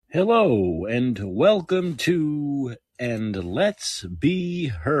Hello and welcome to And Let's Be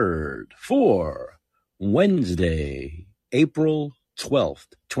Heard for Wednesday, April 12th,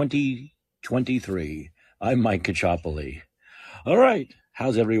 2023. I'm Mike Kachopoli. All right,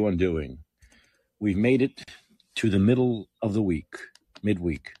 how's everyone doing? We've made it to the middle of the week,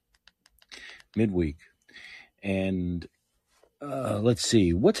 midweek. And let's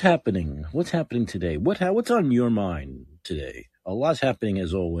see, what's happening? What's happening today? What's on your mind today? A lot's happening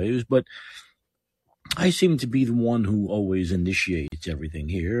as always, but I seem to be the one who always initiates everything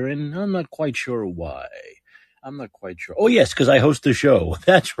here, and I'm not quite sure why. Oh, yes, because I host the show.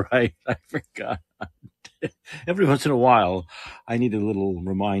 That's right. I forgot. Every once in a while, I need a little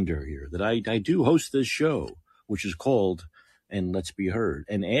reminder here that I do host this show, which is called And Let's Be Heard,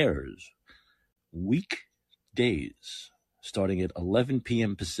 and airs weekdays starting at 11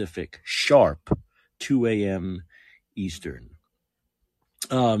 p.m. Pacific, sharp 2 a.m. Eastern.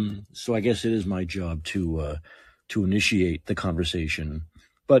 So I guess it is my job to initiate the conversation.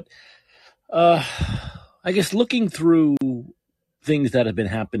 But I guess looking through things that have been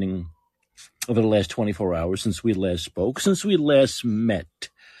happening over the last 24 hours since we last spoke, since we last met,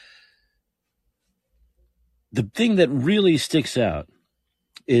 the thing that really sticks out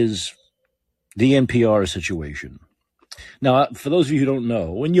is the NPR situation. Now, for those of you who don't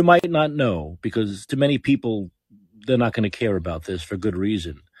know, and you might not know, because to many people, they're not going to care about this for good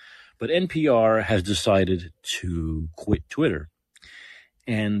reason, but NPR has decided to quit Twitter.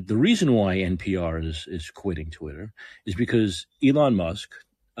 And the reason why NPR is quitting Twitter is because Elon Musk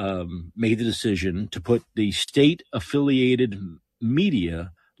made the decision to put the state-affiliated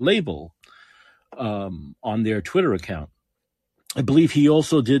media label on their Twitter account. I believe he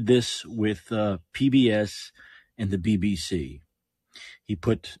also did this with PBS and the BBC. He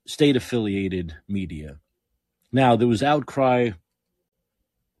put state-affiliated media. Now, there was outcry.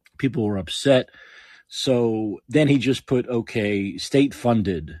 People were upset. So then he just put,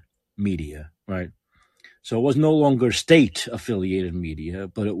 state-funded media, right? So it was no longer state-affiliated media,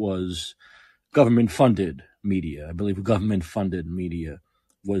 but it was government-funded media. I believe government-funded media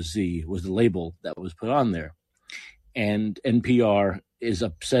was the label that was put on there. And NPR is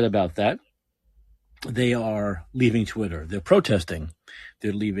upset about that. They are leaving Twitter. They're protesting.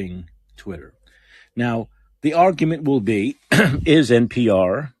 They're leaving Twitter. Now, the argument will be, is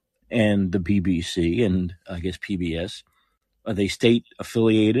NPR and the BBC and I guess PBS, are they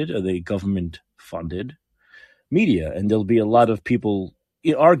state-affiliated? Are they government-funded media? And there'll be a lot of people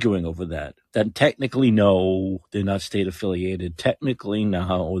arguing over that. That technically, no, they're not state-affiliated. Technically,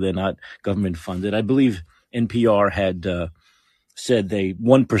 no, they're not government-funded. I believe NPR had said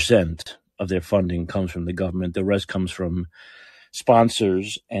 1% of their funding comes from the government. The rest comes from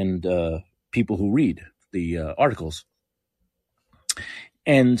sponsors and people who read the articles.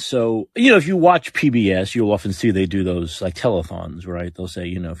 And so, if you watch PBS, you'll often see they do those like telethons, right? They'll say,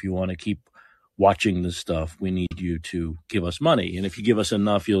 if you want to keep watching this stuff, we need you to give us money. And if you give us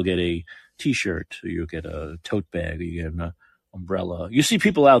enough, you'll get a T-shirt, or you'll get a tote bag, or you get an umbrella. You see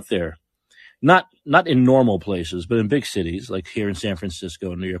people out there, not in normal places, but in big cities like here in San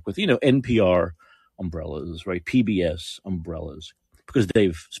Francisco and New York with, NPR umbrellas, right? PBS umbrellas, because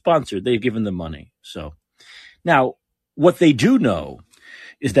they've given them money. So now what they do know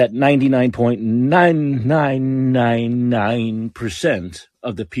is that 99.9999%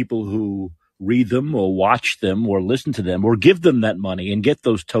 of the people who read them or watch them or listen to them or give them that money and get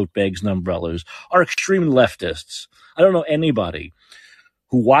those tote bags and umbrellas are extreme leftists. I don't know anybody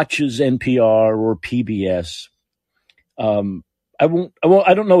who watches NPR or PBS. I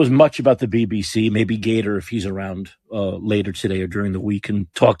don't know as much about the BBC. Maybe Gator, if he's around later today or during the week, can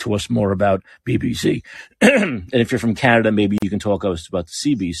talk to us more about BBC. And if you're from Canada, maybe you can talk to us about the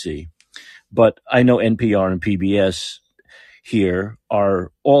CBC. But I know NPR and PBS here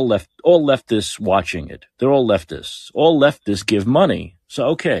are all leftists watching it. They're all leftists. All leftists give money.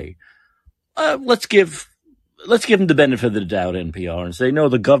 So let's give them the benefit of the doubt, NPR, and say no,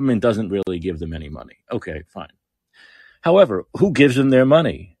 the government doesn't really give them any money. Okay, fine. However, who gives them their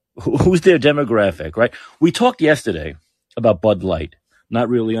money? Who's their demographic, right? We talked yesterday about Bud Light, not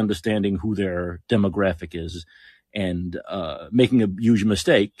really understanding who their demographic is and making a huge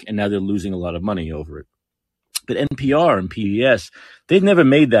mistake, and now they're losing a lot of money over it. But NPR and PBS, they've never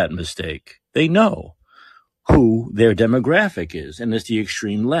made that mistake. They know who their demographic is, and it's the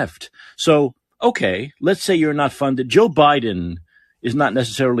extreme left. So, let's say you're not funded. Joe Biden is not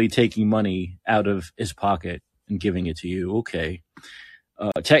necessarily taking money out of his pocket and giving it to you. Okay.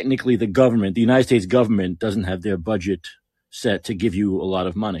 Technically, the United States government doesn't have their budget set to give you a lot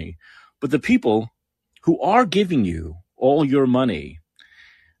of money. But the people who are giving you all your money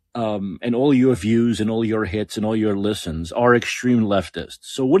and all your views and all your hits and all your listens are extreme leftists.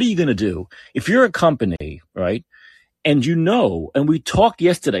 So what are you going to do? If you're a company, right, and and we talked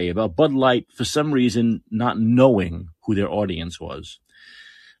yesterday about Bud Light for some reason not knowing who their audience was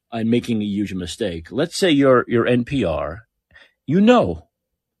and making a huge mistake. Let's say you're NPR, you know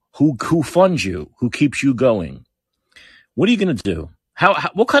who funds you, who keeps you going. What are you going to do?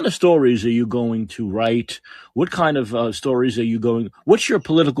 What kind of stories are you going to write? What kind of stories are you what's your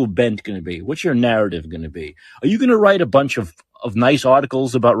political bent going to be? What's your narrative going to be? Are you going to write a bunch of nice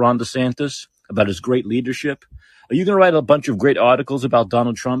articles about Ron DeSantis, about his great leadership? Are you going to write a bunch of great articles about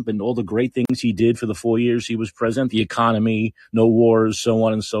Donald Trump and all the great things he did for the 4 years he was president, the economy, no wars, so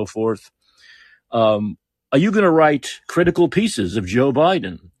on and so forth? Are you going to write critical pieces of Joe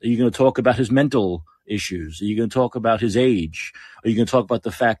Biden? Are you going to talk about his mental issues? Are you going to talk about his age? Are you going to talk about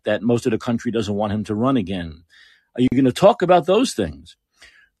the fact that most of the country doesn't want him to run again? Are you going to talk about those things?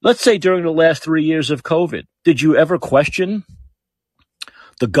 Let's say during the last 3 years of COVID, did you ever question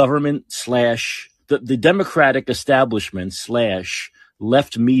the government / the Democratic establishment /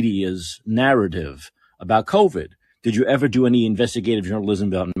 left media's narrative about COVID? Did you ever do any investigative journalism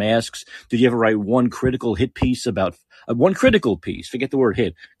about masks? Did you ever write one critical piece, forget the word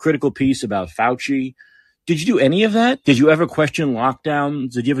hit, critical piece about Fauci? Did you do any of that? Did you ever question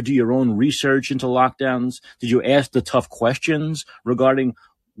lockdowns? Did you ever do your own research into lockdowns? Did you ask the tough questions regarding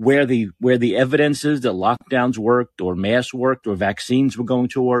where the evidence is that lockdowns worked or masks worked or vaccines were going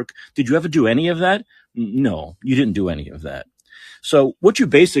to work? Did you ever do any of that? No, you didn't do any of that. So what you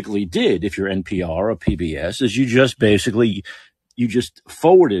basically did, if you're NPR or PBS, is you just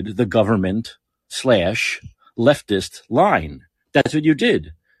forwarded the government / leftist line. That's what you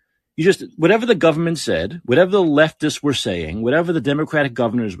did. Whatever the government said, whatever the leftists were saying, whatever the Democratic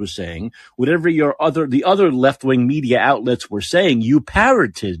governors were saying, whatever the other left-wing media outlets were saying, you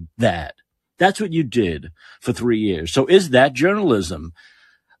parroted that. That's what you did for 3 years. So is that journalism?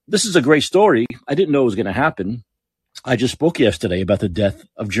 This is a great story. I didn't know it was going to happen. I just spoke yesterday about the death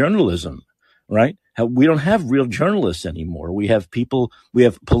of journalism, right? How we don't have real journalists anymore. We have political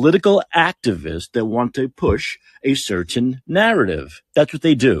activists that want to push a certain narrative. That's what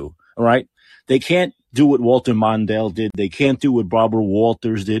they do, all right? They can't do what Walter Mondale did. They can't do what Barbara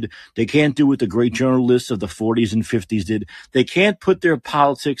Walters did. They can't do what the great journalists of the 40s and 50s did. They can't put their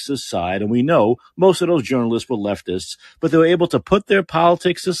politics aside. And we know most of those journalists were leftists, but they were able to put their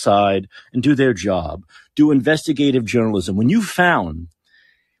politics aside and do their job, do investigative journalism. When you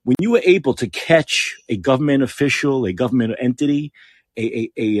were able to catch a government official, a government entity,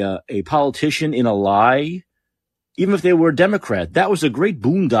 a politician in a lie, even if they were a Democrat, that was a great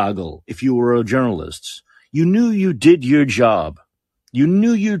boondoggle if you were a journalist. You knew you did your job. You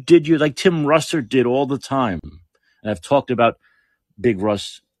knew you did like Tim Russer did all the time. And I've talked about Big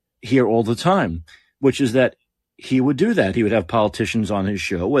Russ here all the time, which is that he would do that. He would have politicians on his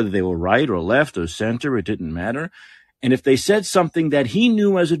show, whether they were right or left or center, it didn't matter. And if they said something that he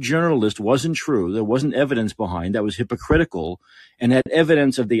knew as a journalist wasn't true, there wasn't evidence behind, that was hypocritical, and had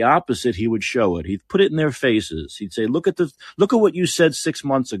evidence of the opposite, he would show it. He'd put it in their faces. He'd say, look at what you said 6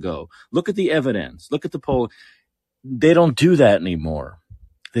 months ago. Look at the evidence. Look at the poll. They don't do that anymore.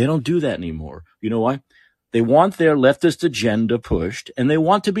 They don't do that anymore. You know why? They want their leftist agenda pushed, and they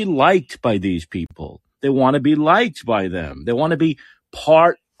want to be liked by these people. They want to be liked by them. They want to be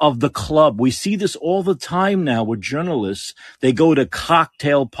part of the club. We see this all the time now with journalists. They go to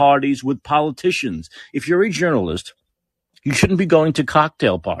cocktail parties with politicians. If you're a journalist, you shouldn't be going to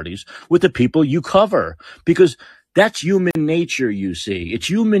cocktail parties with the people you cover, because that's human nature, you see. It's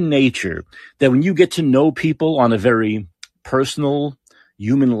human nature that when you get to know people on a very personal,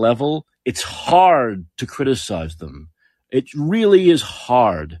 human level, it's hard to criticize them. It really is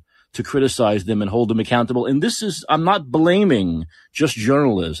hard to criticize them and hold them accountable. And I'm not blaming just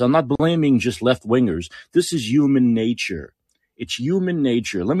journalists. I'm not blaming just left-wingers. This is human nature. It's human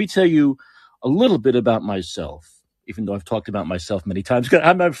nature. Let me tell you a little bit about myself, even though I've talked about myself many times.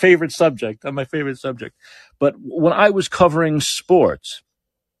 I'm my favorite subject. But when I was covering sports,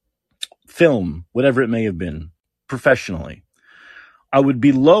 film, whatever it may have been, professionally, I would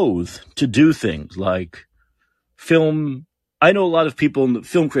be loath to do things like film. I know a lot of people,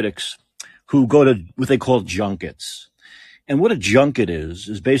 film critics, who go to what they call junkets. And what a junket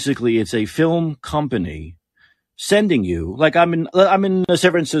is basically it's a film company sending you, like I'm in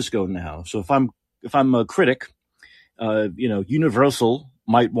San Francisco now. So if I'm a critic, Universal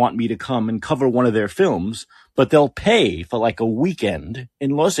might want me to come and cover one of their films, but they'll pay for like a weekend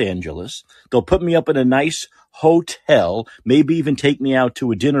in Los Angeles. They'll put me up in a nice hotel, maybe even take me out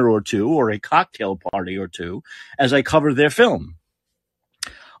to a dinner or two or a cocktail party or two as I cover their film.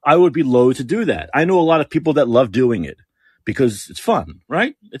 I would be loath to do that. I know a lot of people that love doing it because it's fun,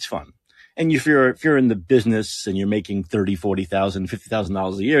 right? It's fun. And if you're in the business and you're making $30,000, $40,000,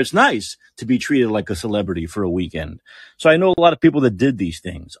 $50,000 a year, it's nice to be treated like a celebrity for a weekend. So I know a lot of people that did these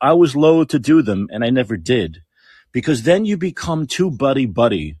things. I was loath to do them, and I never did, because then you become too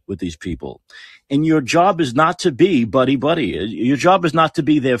buddy with these people. And your job is not to be buddy. Your job is not to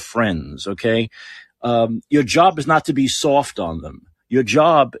be their friends, okay? Your job is not to be soft on them. Your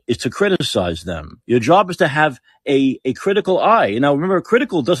job is to criticize them. Your job is to have a critical eye. Now, remember,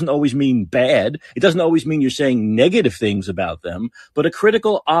 critical doesn't always mean bad. It doesn't always mean you're saying negative things about them, but a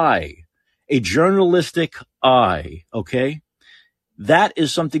critical eye, a journalistic eye, okay? That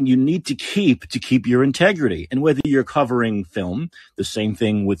is something you need to keep your integrity. And whether you're covering film, the same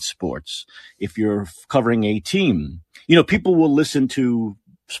thing with sports. If you're covering a team, people will listen to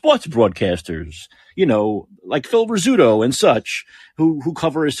sports broadcasters, like Phil Rizzuto and such, who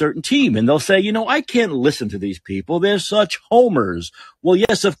cover a certain team. And they'll say, I can't listen to these people. They're such homers. Well,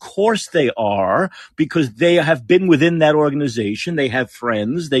 yes, of course they are, because they have been within that organization. They have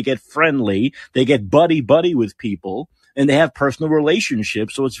friends. They get friendly. They get buddy with people, and they have personal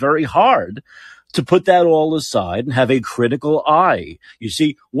relationships. So it's very hard to put that all aside and have a critical eye. You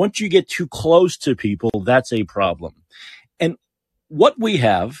see, once you get too close to people, that's a problem. And what we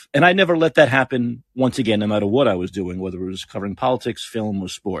have, and I never let that happen once again, no matter what I was doing, whether it was covering politics, film, or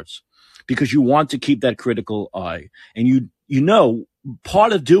sports, because you want to keep that critical eye. And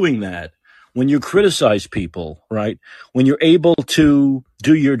part of doing that, when you criticize people, right, when you're able to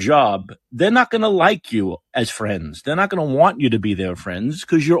do your job, they're not going to like you as friends. They're not going to want you to be their friends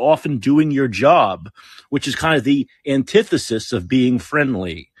because you're often doing your job, which is kind of the antithesis of being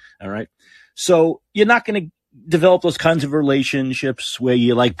friendly. All right. So you're not going to develop those kinds of relationships where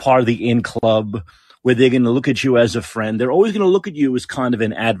you're like part of the in club, where they're going to look at you as a friend. They're always going to look at you as kind of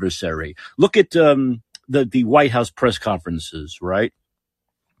an adversary. Look at the White House press conferences, right?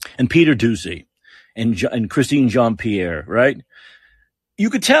 And Peter Doocy and Christine Jean-Pierre, right? You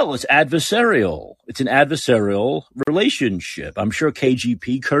could tell it's adversarial. It's an adversarial relationship. I'm sure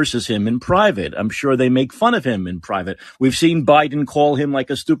KGP curses him in private. I'm sure they make fun of him in private. We've seen Biden call him like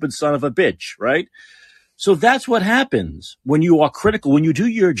a stupid son of a bitch, right? So that's what happens when you are critical, when you do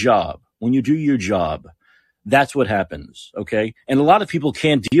your job, that's what happens. Okay. And a lot of people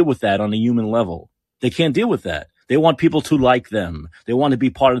can't deal with that on a human level. They can't deal with that. They want people to like them. They want to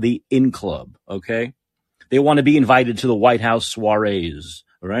be part of the in club. Okay. They want to be invited to the White House soirees.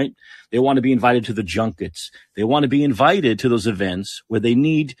 All right. They want to be invited to the junkets. They want to be invited to those events where they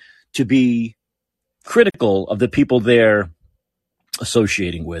need to be critical of the people they're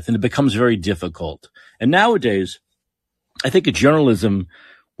associating with, and it becomes very difficult. And nowadays, I think in journalism,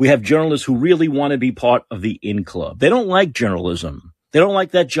 we have journalists who really want to be part of the in club. They don't like journalism. They don't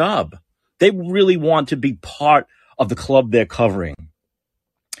like that job. They really want to be part of the club they're covering.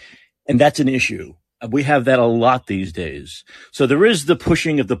 And that's an issue. We have that a lot these days. So there is the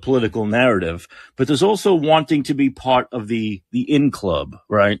pushing of the political narrative, but there's also wanting to be part of the in club,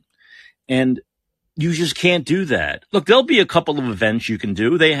 right? And you just can't do that. Look, there'll be a couple of events you can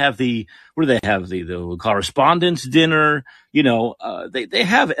do. They have the correspondence dinner. They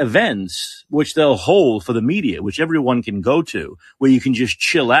have events which they'll hold for the media, which everyone can go to, where you can just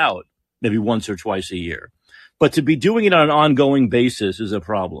chill out maybe once or twice a year. But to be doing it on an ongoing basis is a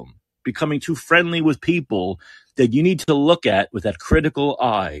problem. Becoming too friendly with people that you need to look at with that critical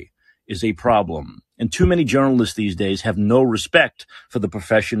eye is a problem. And too many journalists these days have no respect for the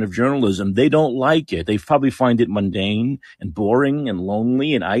profession of journalism. They don't like it. They probably find it mundane and boring and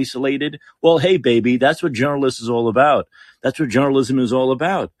lonely and isolated. Well, hey, baby, that's what journalists is all about. That's what journalism is all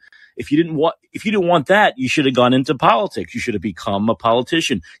about. If you didn't want that, you should have gone into politics. You should have become a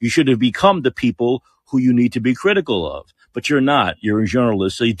politician. You should have become the people who you need to be critical of. But you're not. You're a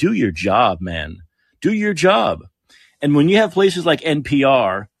journalist. So you do your job, man. Do your job. And when you have places like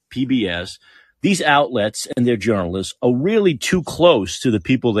NPR, PBS, these outlets and their journalists are really too close to the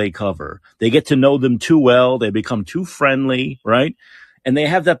people they cover. They get to know them too well. They become too friendly, right? And they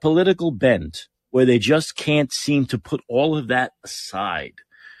have that political bent where they just can't seem to put all of that aside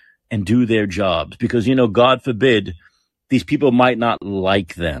and do their jobs because, God forbid, these people might not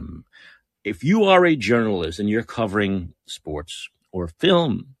like them. If you are a journalist and you're covering sports or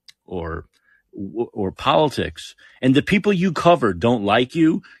film or politics, and the people you cover don't like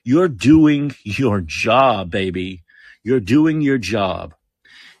you, you're doing your job, baby. You're doing your job.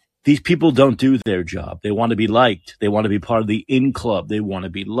 These people don't do their job. They want to be liked. They want to be part of the in club. They want to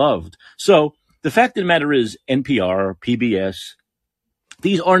be loved. So the fact of the matter is NPR, PBS,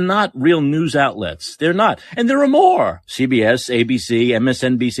 These are not real news outlets. They're not. And there are more. CBS, ABC,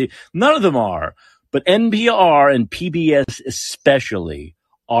 MSNBC. None of them are. But NPR and PBS especially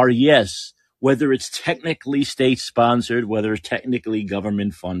are, yes, whether it's technically state-sponsored, whether it's technically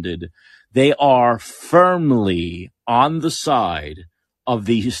government-funded, they are firmly on the side of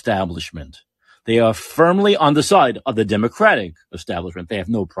the establishment. They are firmly on the side of the Democratic establishment. They have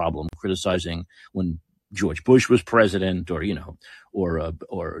no problem criticizing when George Bush was president, or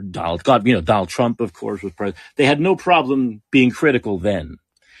Donald Trump, of course, was president. They had no problem being critical then.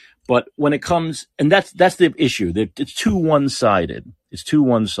 But when it comes, and that's the issue. It's too one-sided. It's too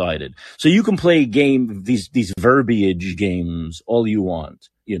one-sided. So you can play these verbiage games all you want,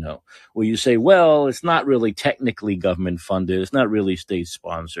 where you say, well, it's not really technically government funded. It's not really state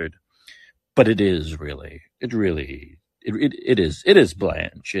sponsored, but it is really. It is. It is,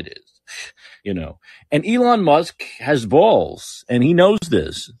 Blanche. It is, And Elon Musk has balls, and he knows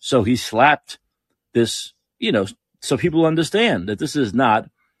this. So he slapped this, so people understand that this is not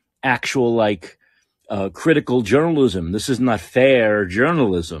actual critical journalism. This is not fair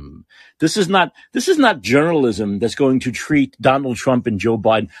journalism. This is not journalism that's going to treat Donald Trump and Joe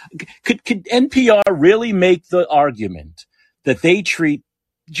Biden. Could NPR really make the argument that they treat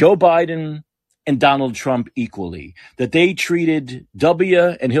Joe Biden and Donald Trump equally, that they treated W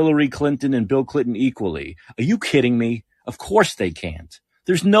and Hillary Clinton and Bill Clinton equally? Are you kidding me? Of course they can't.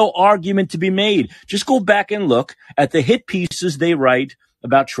 There's no argument to be made. Just go back and look at the hit pieces they write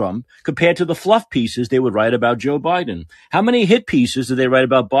about Trump compared to the fluff pieces they would write about Joe Biden. How many hit pieces do they write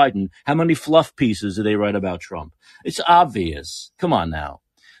about Biden? How many fluff pieces do they write about Trump? It's obvious. Come on now.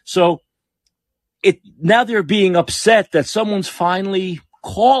 So now they're being upset that someone's finally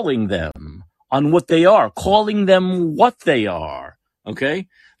calling them on what they are, calling them what they are. Okay?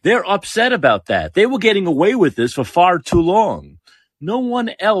 They're upset about that. They were getting away with this for far too long. No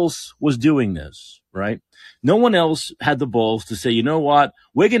one else was doing this, right? No one else had the balls to say, you know what?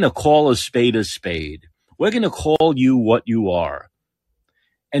 We're going to call a spade a spade. We're going to call you what you are.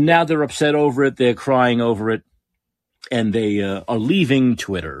 And now they're upset over it. They're crying over it. And they are leaving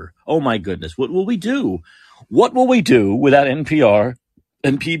Twitter. Oh, my goodness. What will we do? What will we do without NPR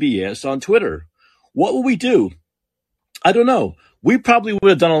and PBS on Twitter? What will we do? I don't know. We probably would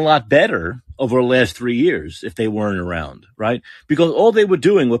have done a lot better over the last 3 years if they weren't around, right? Because all they were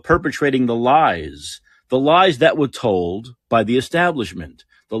doing was perpetrating the lies that were told by the establishment,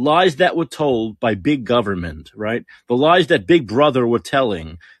 the lies that were told by big government, right? The lies that Big Brother were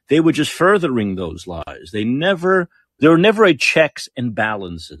telling. They were just furthering those lies. There were never a checks and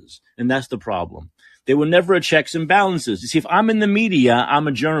balances. And that's the problem. There were never a checks and balances. You see, if I'm in the media, I'm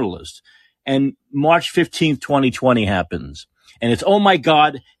a journalist. And March 15th, 2020 happens. And it's, oh my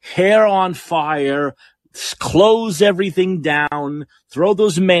God, hair on fire, close everything down, throw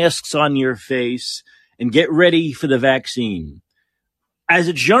those masks on your face, and get ready for the vaccine. As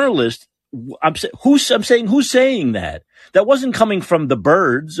a journalist, who's saying that? That wasn't coming from the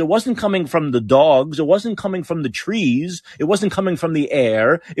birds. It wasn't coming from the dogs. It wasn't coming from the trees. It wasn't coming from the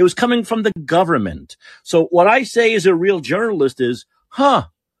air. It was coming from the government. So what I say as a real journalist is, I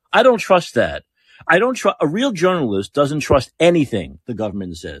don't trust that. A real journalist doesn't trust anything the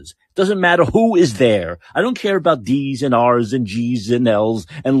government says. Doesn't matter who is there. I don't care about D's and R's and G's and L's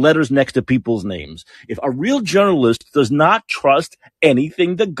and letters next to people's names. If a real journalist does not trust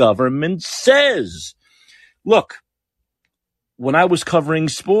anything the government says. Look, when I was covering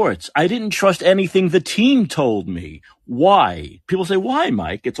sports, I didn't trust anything the team told me. Why? People say, why,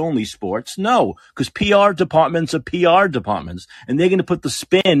 Mike? It's only sports. No, because PR departments are PR departments, and they're going to put the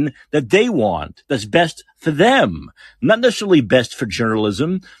spin that they want, that's best for them. Not necessarily best for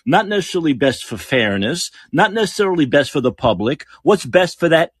journalism, not necessarily best for fairness, not necessarily best for the public. What's best for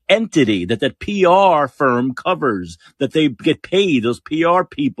that entity that PR firm covers, that they get paid, those PR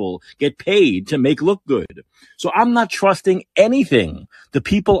people get paid to make look good. So I'm not trusting anything the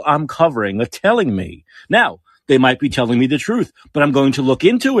people I'm covering are telling me. Now, they might be telling me the truth, but I'm going to look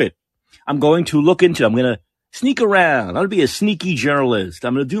into it. I'm going to sneak around. I'm going to be a sneaky journalist.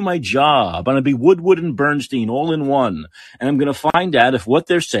 I'm going to do my job. I'm going to be Woodward and Bernstein all in one. And I'm going to find out if what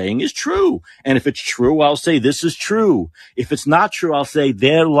they're saying is true. And if it's true, I'll say this is true. If it's not true, I'll say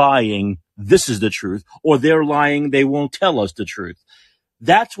they're lying. This is the truth. Or they're lying. They won't tell us the truth.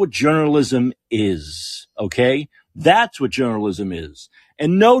 That's what journalism is. Okay? That's what journalism is.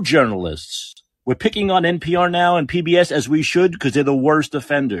 And no journalists, we're picking on NPR now and PBS as we should because they're the worst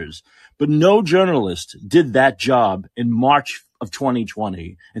offenders. But no journalist did that job in March of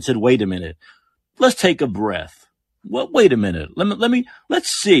 2020 and said, wait a minute, let's take a breath. Well, wait a minute. Let's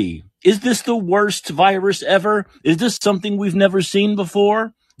see. Is this the worst virus ever? Is this something we've never seen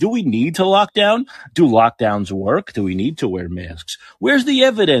before? Do we need to lock down? Do lockdowns work? Do we need to wear masks? Where's the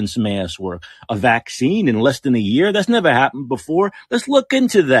evidence masks work? A vaccine in less than a year? That's never happened before. Let's look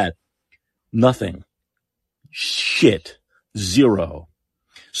into that. Nothing. Shit. Zero.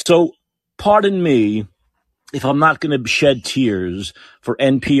 So, pardon me if I'm not going to shed tears for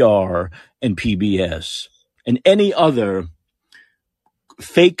NPR and PBS and any other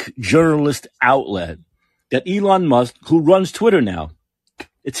fake journalist outlet that Elon Musk, who runs Twitter now,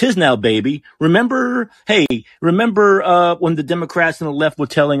 it's his now, baby. Remember when the Democrats and the left were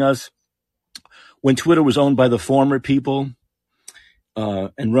telling us when Twitter was owned by the former people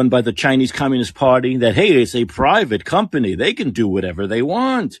and run by the Chinese Communist Party that, hey, it's a private company. They can do whatever they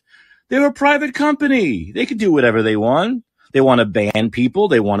want. They're a private company. They can do whatever they want. They want to ban people.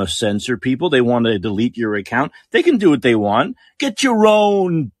 They want to censor people. They want to delete your account. They can do what they want. Get your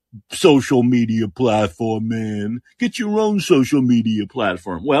own social media platform, man. Get your own social media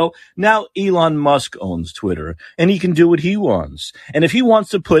platform. Well, now Elon Musk owns Twitter, and he can do what he wants. And if he wants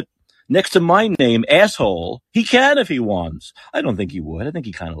to put next to my name, asshole, he can if he wants. I don't think he would. I think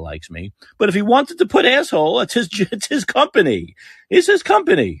he kind of likes me. But if he wanted to put asshole, it's his company. It's his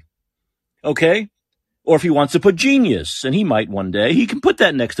company. Okay? Or if he wants to put genius, and he might one day, he can put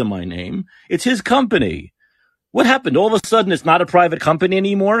that next to my name. It's his company. What happened? All of a sudden, it's not a private company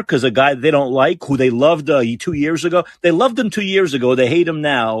anymore because a guy they don't like, who they loved 2 years ago. They loved him 2 years ago. They hate him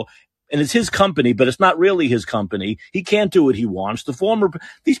now. And it's his company, but it's not really his company. He can't do what he wants.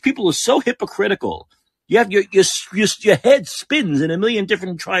 These people are so hypocritical. You have your head spins in a million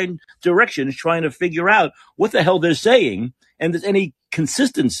different directions trying to figure out what the hell they're saying. And there's any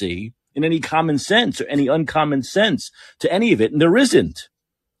consistency in any common sense or any uncommon sense to any of it. And there isn't.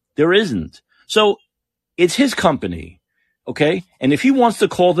 There isn't. So it's his company. Okay. And if he wants to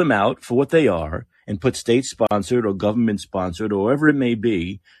call them out for what they are and put state sponsored or government sponsored or whatever it may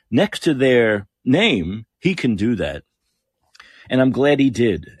be next to their name, he can do that. And I'm glad he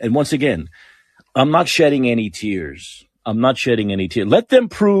did. And once again, I'm not shedding any tears. Let them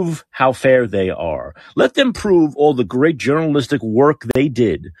prove how fair they are. Let them prove all the great journalistic work they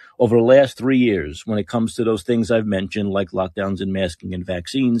did over the last 3 years when it comes to those things I've mentioned, like lockdowns and masking and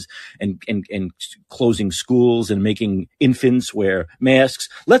vaccines and closing schools and making infants wear masks.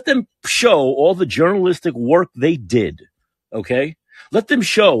 Let them show all the journalistic work they did. Okay? Let them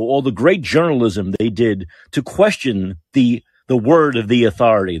show all the great journalism they did to question the word of the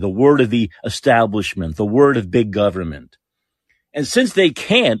authority, the word of the establishment, the word of big government. And since they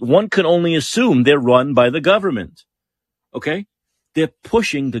can't, one can only assume they're run by the government. Okay? They're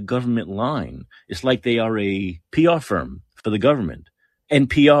pushing the government line. It's like they are a PR firm for the government.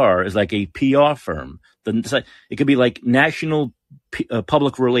 NPR is like a PR firm. It could be like national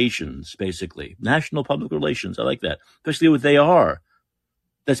public relations, basically. National public relations. I like that. Especially what they are.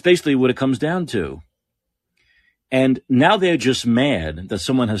 That's basically what it comes down to. And now they're just mad that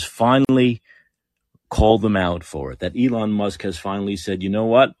someone has finally called them out for it, that Elon Musk has finally said, you know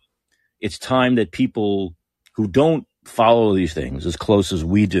what? It's time that people who don't follow these things as close as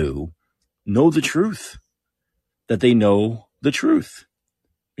we do know the truth, that they know the truth,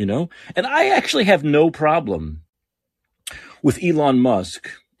 you know? And I actually have no problem with Elon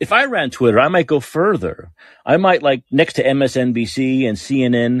Musk. If I ran Twitter, I might go further. I might, like, next to MSNBC and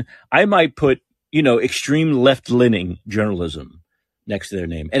CNN, I might put, extreme left-leaning journalism next to their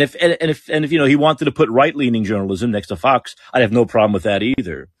name. And if he wanted to put right-leaning journalism next to Fox, I'd have no problem with that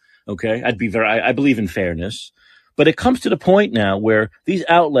either. Okay? I believe in fairness. But it comes to the point now where these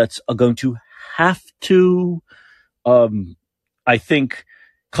outlets are going to have to, I think,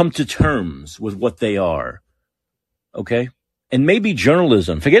 come to terms with what they are. Okay? And maybe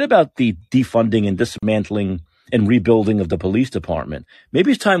journalism, forget about the defunding and dismantling and rebuilding of the police department.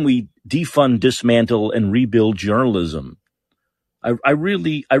 Maybe it's time we defund, dismantle, and rebuild journalism. I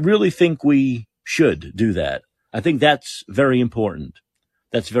really think we should do that. I think that's very important.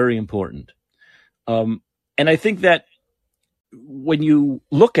 That's very important. And I think that when you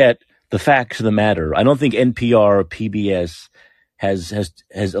look at the facts of the matter, I don't think NPR or PBS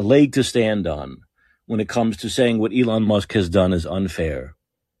has a leg to stand on when it comes to saying what Elon Musk has done is unfair.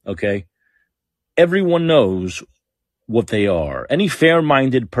 Okay? Everyone knows what they are. Any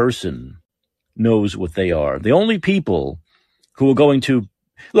fair-minded person knows what they are. The only people who are going to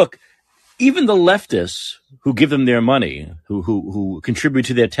look, even the leftists who give them their money, who contribute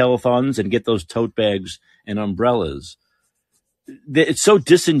to their telethons and get those tote bags and umbrellas, it's so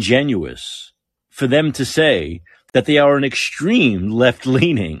disingenuous for them to say that they are an extreme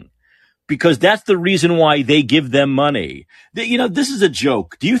left-leaning, because that's the reason why they give them money. This is a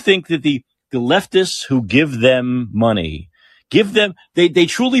joke. Do you think that the leftists who give them money, they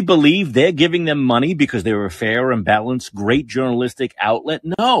truly believe they're giving them money because they're a fair and balanced, great journalistic outlet?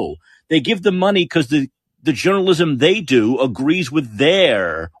 No, they give them money because the journalism they do agrees with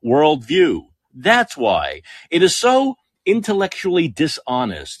their worldview. That's why it is so intellectually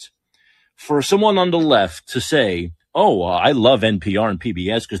dishonest for someone on the left to say, oh, I love NPR and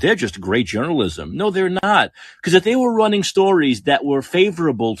PBS because they're just great journalism. No, they're not. Because if they were running stories that were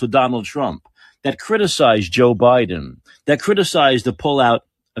favorable to Donald Trump, that criticized Joe Biden, that criticized the pullout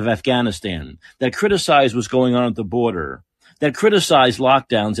of Afghanistan, that criticized what's going on at the border, that criticized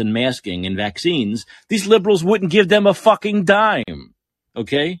lockdowns and masking and vaccines, these liberals wouldn't give them a fucking dime.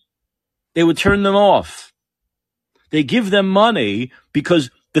 Okay? They would turn them off. They give them money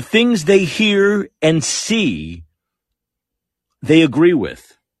because the things they hear and see, they agree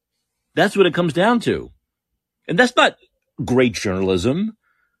with. That's what it comes down to. And that's not great journalism,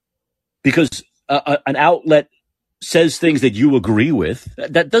 because an outlet says things that you agree with.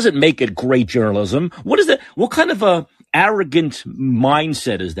 That doesn't make it great journalism. What is that? What kind of a arrogant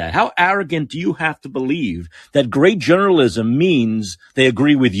mindset is that? How arrogant do you have to believe that great journalism means they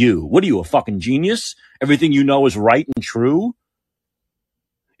agree with you? What are you, a fucking genius? Everything you know is right and true?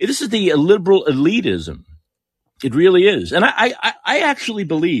 This is the liberal elitism. It really is. And I actually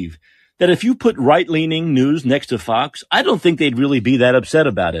believe that if you put right-leaning news next to Fox, I don't think they'd really be that upset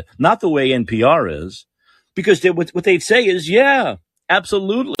about it. Not the way NPR is. Because what they'd say is, yeah,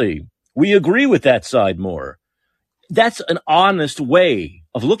 absolutely, we agree with that side more. That's an honest way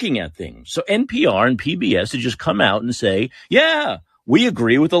of looking at things. So NPR and PBS to just come out and say, yeah, we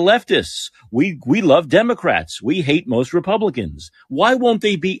agree with the leftists. We love Democrats. We hate most Republicans. Why won't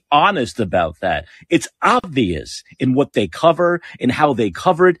they be honest about that? It's obvious in what they cover, in how they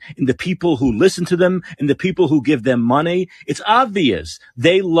cover it, in the people who listen to them, in the people who give them money. It's obvious.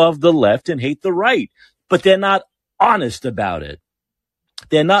 They love the left and hate the right, but they're not honest about it.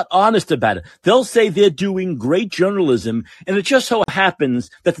 They're not honest about it. They'll say they're doing great journalism, and it just so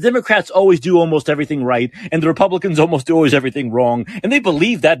happens that the Democrats always do almost everything right, and the Republicans almost do always everything wrong, and they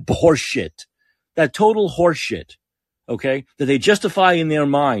believe that horseshit, that total horseshit, okay, that they justify in their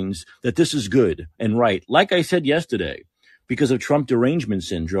minds that this is good and right. Like I said yesterday, because of Trump derangement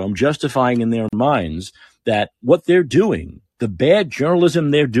syndrome, justifying in their minds that what they're doing, the bad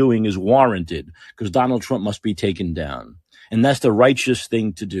journalism they're doing, is warranted because Donald Trump must be taken down. And that's the righteous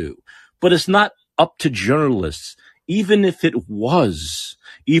thing to do. But it's not up to journalists, even if it was,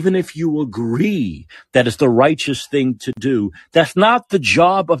 even if you agree that it's the righteous thing to do. That's not the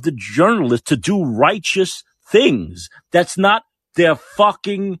job of the journalist to do righteous things. That's not their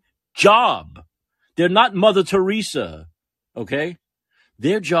fucking job. They're not Mother Teresa, okay?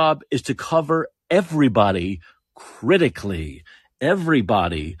 Their job is to cover everybody critically.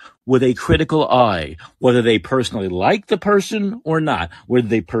 Everybody with a critical eye, whether they personally like the person or not, whether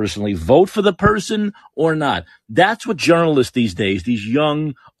they personally vote for the person or not. That's what journalists these days, these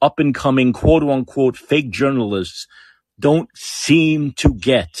young, up-and-coming, quote-unquote, fake journalists, don't seem to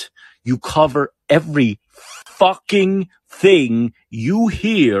get. You cover every fucking thing you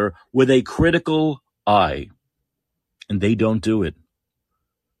hear with a critical eye. And they don't do it.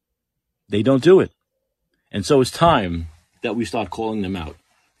 They don't do it. And so it's time that we start calling them out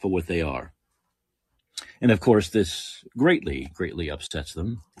for what they are. And of course, this greatly upsets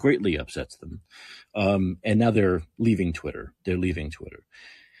them, and now they're leaving Twitter.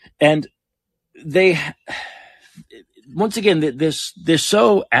 And they, once again, they're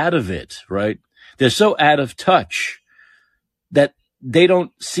so out of it, right? They're so out of touch that they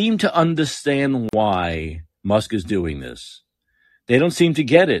don't seem to understand why Musk is doing this. They don't seem to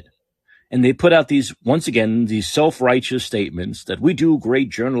get it. And they put out these self-righteous statements that we do great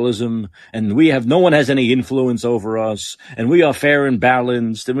journalism and no one has any influence over us and we are fair and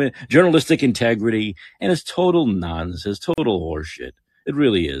balanced and journalistic integrity. And it's total nonsense, total horseshit. It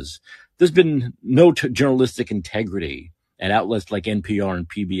really is. There's been no journalistic integrity at outlets like NPR and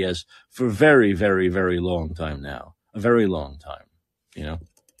PBS for a very, very, very long time now. A very long time,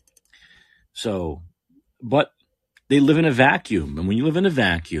 So, but they live in a vacuum. And when you live in a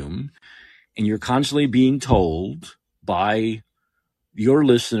vacuum, and you're constantly being told by your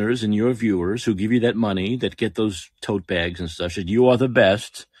listeners and your viewers who give you that money, that get those tote bags and stuff, that you are the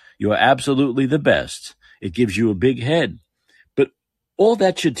best, you are absolutely the best. It gives you a big head. But all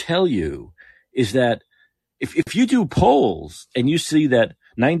that should tell you is that if you do polls and you see that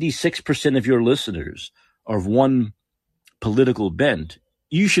 96% of your listeners are of one political bent,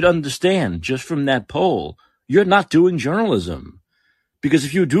 you should understand just from that poll, you're not doing journalism. Because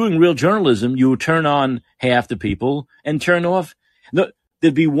if you were doing real journalism, you would turn on half the people and turn off.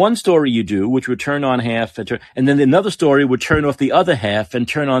 There'd be one story you do, which would turn on half, and then another story would turn off the other half and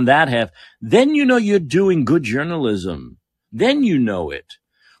turn on that half. Then you know you're doing good journalism. Then you know it.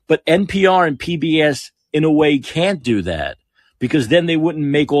 But NPR and PBS, in a way, can't do that because then they wouldn't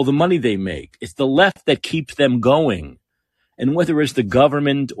make all the money they make. It's the left that keeps them going. And whether it's the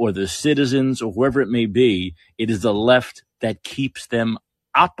government or the citizens or whoever it may be, it is the left that keeps them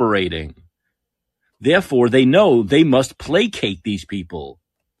operating. Therefore, they know they must placate these people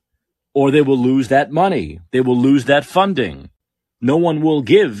or they will lose that money. They will lose that funding. No one will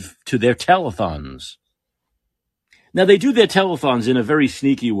give to their telethons. Now, they do their telethons in a very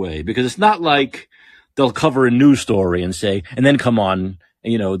sneaky way because it's not like they'll cover a news story and say, and then come on.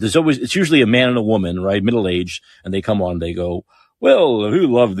 And, it's usually a man and a woman, right? Middle-aged. And they come on, they go, well, who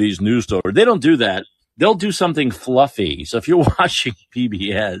love these news stories? They don't do that. They'll do something fluffy. So if you're watching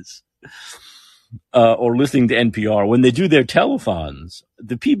PBS or listening to NPR, when they do their telethons,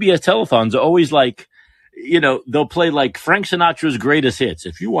 the PBS telethons are always like, they'll play like Frank Sinatra's greatest hits.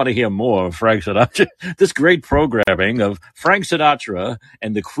 If you want to hear more of Frank Sinatra, this great programming of Frank Sinatra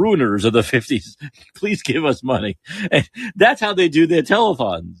and the crooners of the 50s, please give us money. And that's how they do their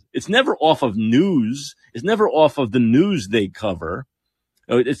telethons. It's never off of news. It's never off of the news they cover.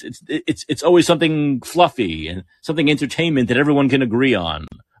 It's always something fluffy and something entertainment that everyone can agree on.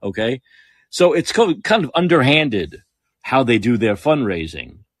 Okay. So it's kind of underhanded how they do their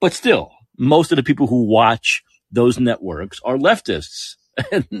fundraising, but still, most of the people who watch those networks are leftists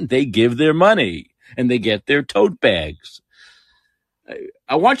and they give their money and they get their tote bags.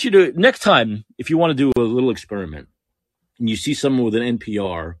 I want you to, next time, if you want to do a little experiment and you see someone with an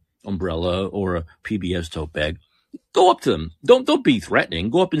NPR umbrella or a PBS tote bag, go up to them. Don't be threatening.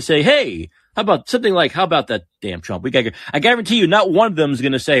 Go up and say, hey, how about that damn Trump? I guarantee you not one of them is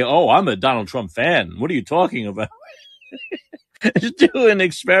going to say, oh, I'm a Donald Trump fan. What are you talking about? Just do an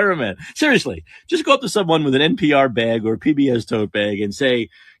experiment. Seriously, just go up to someone with an NPR bag or a PBS tote bag and say,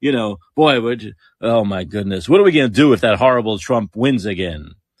 boy, oh my goodness, what are we going to do if that horrible Trump wins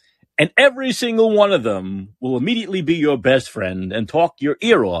again? And every single one of them will immediately be your best friend and talk your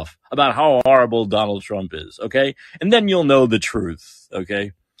ear off about how horrible Donald Trump is, okay? And then you'll know the truth,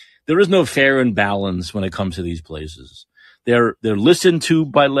 okay? There is no fair and balance when it comes to these places. They're listened to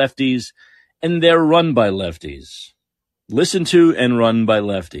by lefties and they're run by lefties. Listened to and run by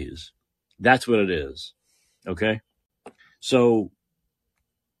lefties. That's what it is. Okay? So,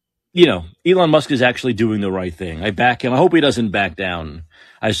 Elon Musk is actually doing the right thing. I back him. I hope he doesn't back down.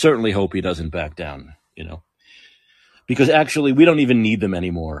 I certainly hope he doesn't back down, because actually we don't even need them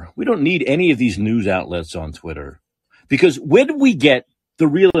anymore. We don't need any of these news outlets on Twitter because where did we get the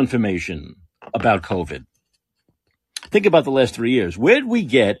real information about COVID? Think about the last 3 years. Where did we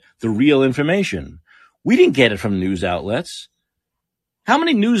get the real information? We didn't get it from news outlets. How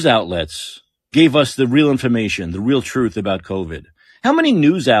many news outlets gave us the real information, the real truth about COVID? How many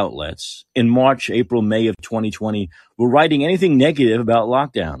news outlets in March, April, May of 2020 were writing anything negative about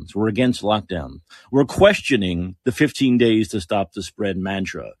lockdowns? We're against lockdown. We're questioning the 15 days to stop the spread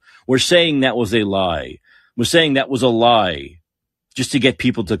mantra. We're saying that was a lie. We're saying that was a lie just to get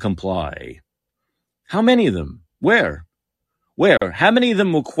people to comply. How many of them? Where? How many of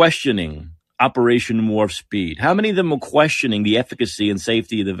them were questioning Operation Warp Speed? How many of them were questioning the efficacy and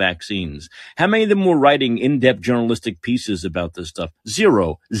safety of the vaccines? How many of them were writing in-depth journalistic pieces about this stuff?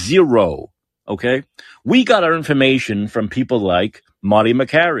 Zero. Okay? We got our information from people like Marty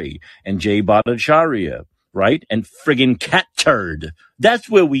Makary and Jay Bhattacharya, right? And friggin' Cat Turd. That's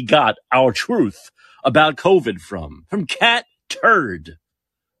where we got our truth about COVID from Cat Turd.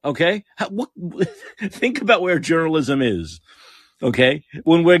 Okay? Think about where journalism is. Okay?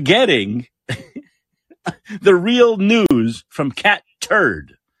 When we're getting the real news from Cat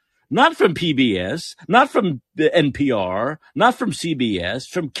Turd, not from PBS, not from NPR, not from CBS,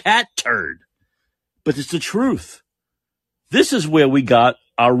 from Cat Turd. But it's the truth. This is where we got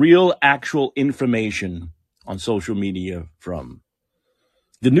our real, actual information on social media from.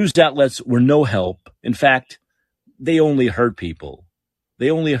 The news outlets were no help. In fact, they only hurt people. They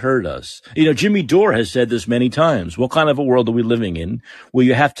only hurt us. Jimmy Dore has said this many times. What kind of a world are we living in where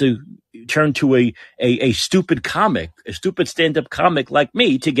you have to turn to a stupid comic, a stupid stand-up comic like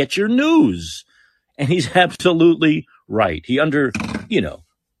me to get your news? And he's absolutely right. He's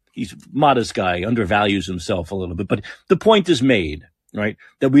a modest guy, undervalues himself a little bit. But the point is made, right?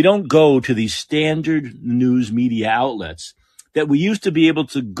 That we don't go to these standard news media outlets that we used to be able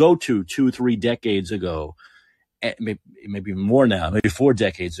to go to 2-3 decades ago. Maybe more now, maybe 4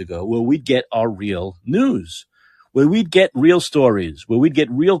 decades ago, where we'd get our real news. where we'd get real stories, where we'd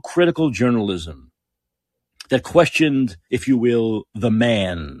get real critical journalism that questioned, if you will, the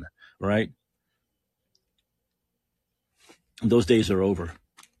man, right? Those days are over.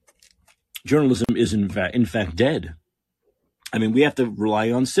 Journalism is in fact dead. I mean, we have to rely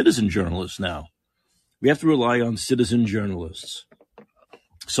on citizen journalists now. We have to rely on citizen journalists.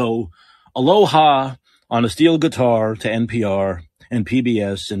 So, aloha on a steel guitar to NPR and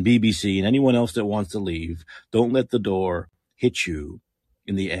PBS and BBC and anyone else that wants to leave. Don't let the door hit you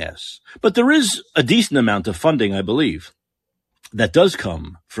in the ass. But there is a decent amount of funding, I believe, that does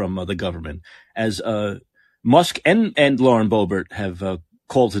come from the government, as Musk and Lauren Boebert have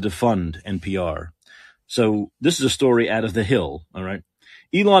called to defund NPR. So this is a story out of The Hill, all right?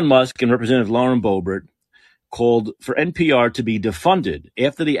 Elon Musk and Representative Lauren Boebert called for NPR to be defunded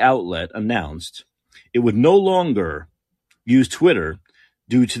after the outlet announced it would no longer use Twitter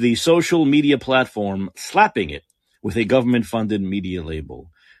due to the social media platform slapping it with a government-funded media label.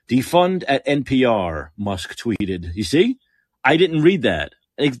 Defund at NPR, Musk tweeted. You see? I didn't read that.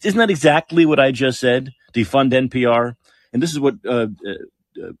 Isn't that exactly what I just said? Defund NPR? And this is what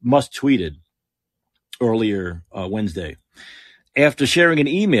Musk tweeted earlier Wednesday. After sharing an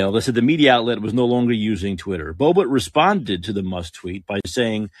email that said the media outlet was no longer using Twitter, Boebert responded to the Musk tweet by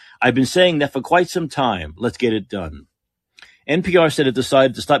saying, "I've been saying that for quite some time. Let's get it done." NPR said it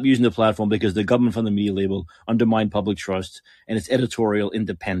decided to stop using the platform because the government-funded media label undermined public trust and its editorial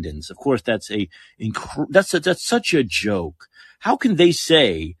independence. Of course, that's such a joke. How can they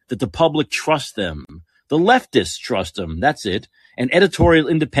say that the public trusts them? The leftists trust them. That's it. And editorial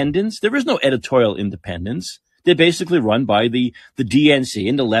independence? There is no editorial independence. They're basically run by the DNC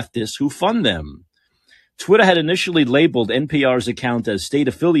and the leftists who fund them. Twitter had initially labeled NPR's account as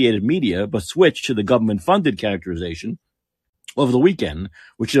state-affiliated media, but switched to the government-funded characterization over the weekend,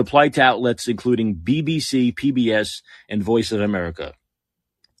 which applied to outlets including BBC, PBS, and Voice of America.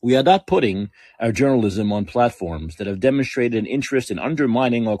 We are not putting our journalism on platforms that have demonstrated an interest in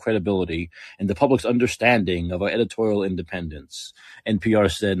undermining our credibility and the public's understanding of our editorial independence, NPR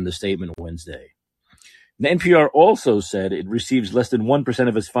said in the statement Wednesday. The NPR also said it receives less than 1%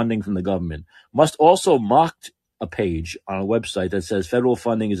 of its funding from the government. Musk also mocked a page on a website that says federal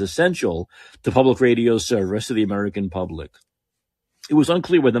funding is essential to public radio service to the American public. It was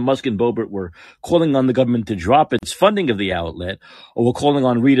unclear whether Musk and Boebert were calling on the government to drop its funding of the outlet or were calling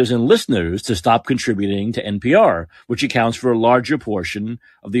on readers and listeners to stop contributing to NPR, which accounts for a larger portion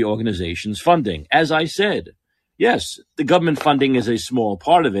of the organization's funding. As I said, yes, the government funding is a small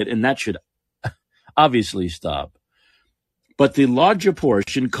part of it, and that should obviously stop. But the larger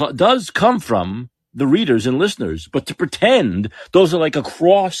portion does come from the readers and listeners. But to pretend those are like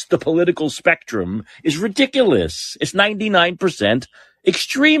across the political spectrum is ridiculous. It's 99%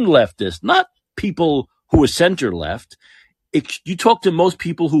 extreme leftists, not people who are center left. You talk to most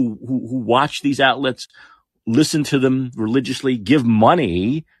people who watch these outlets, listen to them religiously, give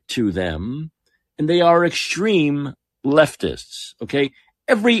money to them, and they are extreme leftists, okay?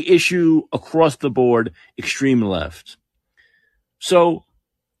 Every issue across the board, extreme left. So,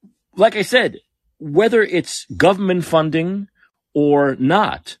 like I said, whether it's government funding or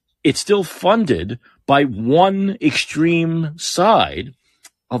not, it's still funded by one extreme side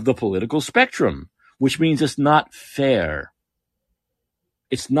of the political spectrum, which means it's not fair.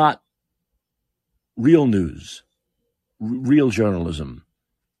 It's not real news, real journalism,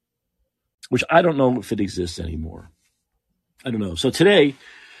 which I don't know if it exists anymore. I don't know. So today,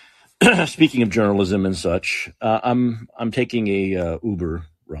 speaking of journalism and such, I'm taking a Uber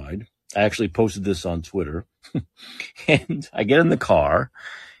ride. I actually posted this on Twitter, and I get in the car,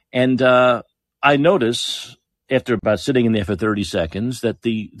 and I notice after about sitting in there for 30 seconds that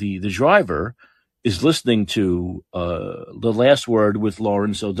the driver is listening to The Last Word with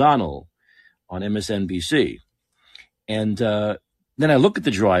Lawrence O'Donnell on MSNBC, and then I look at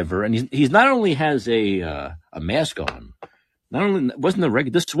the driver, and he's not only has a mask on, not only wasn't the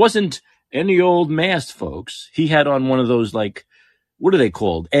regular. This wasn't any old mask, folks. He had on one of those, like, what are they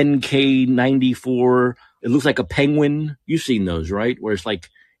called? NK94. It looks like a penguin. You've seen those, right? Where it's like,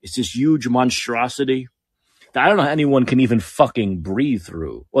 it's this huge monstrosity that I don't know how anyone can even fucking breathe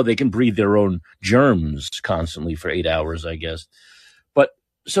through. Well, they can breathe their own germs constantly for 8 hours, I guess. But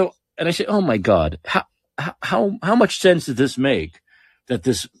so, and I say, oh my God, how much sense does this make that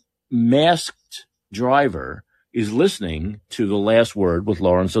this masked driver is listening to The Last Word with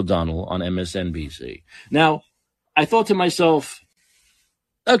Lawrence O'Donnell on MSNBC? Now, I thought to myself,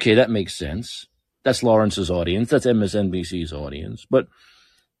 okay, that makes sense. That's Lawrence's audience. That's MSNBC's audience. But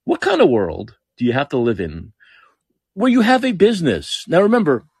what kind of world do you have to live in where you have a business? Now,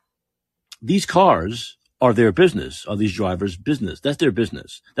 remember, these cars are their business, are these drivers' business. That's their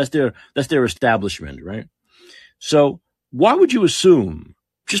business. That's their establishment, right? So why would you assume,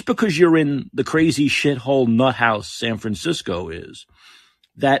 just because you're in the crazy shithole nut house San Francisco is,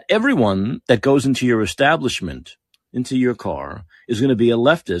 that everyone that goes into your establishment, into your car, is going to be a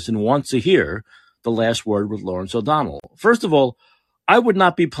leftist and wants to hear the last word with Lawrence O'Donnell? First of all, I would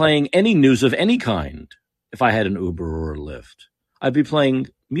not be playing any news of any kind if I had an Uber or a Lyft. I'd be playing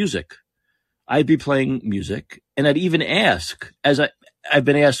music. And I'd even ask, as I've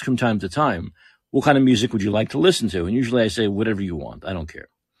been asked from time to time, what kind of music would you like to listen to? And usually I say, whatever you want. I don't care,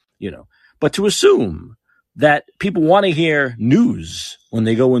 But to assume that people want to hear news when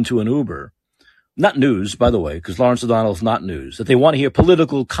they go into an Uber, not news, by the way, because Lawrence O'Donnell is not news, that they want to hear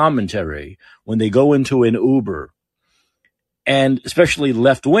political commentary when they go into an Uber, and especially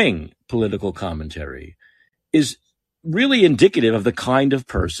left-wing political commentary, is really indicative of the kind of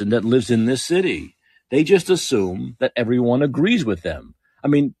person that lives in this city. They just assume that everyone agrees with them. I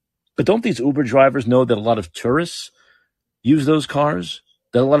mean, but don't these Uber drivers know that a lot of tourists use those cars?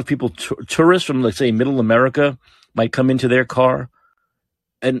 That a lot of people, tourists from, let's say, middle America, might come into their car,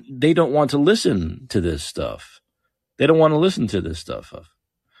 and they don't want to listen to this stuff. They don't want to listen to this stuff.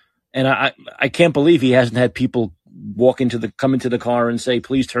 And I can't believe he hasn't had people come into the car and say,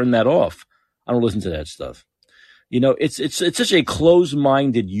 please turn that off. I don't listen to that stuff. It's such a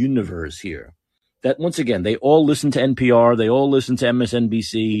closed-minded universe here that, once again, they all listen to NPR, they all listen to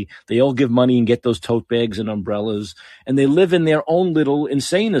MSNBC, they all give money and get those tote bags and umbrellas, and they live in their own little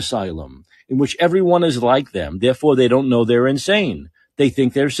insane asylum in which everyone is like them. Therefore, they don't know they're insane. They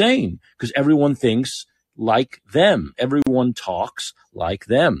think they're sane because everyone thinks like them. Everyone talks like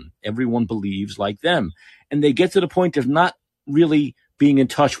them. Everyone believes like them. And they get to the point of not really being in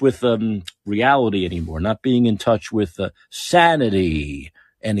touch with reality anymore, not being in touch with sanity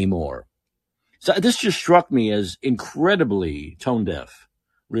anymore. So this just struck me as incredibly tone deaf,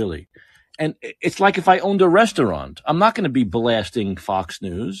 really. And it's like if I owned a restaurant, I'm not going to be blasting Fox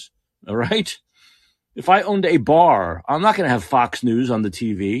News, all right? If I owned a bar, I'm not going to have Fox News on the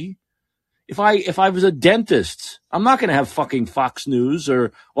TV. If I was a dentist, I'm not going to have fucking Fox News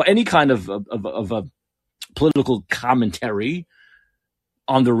or any kind of a political commentary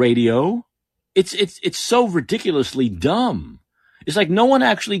on the radio. It's so ridiculously dumb. It's like no one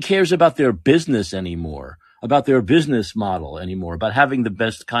actually cares about their business anymore, about their business model anymore, about having the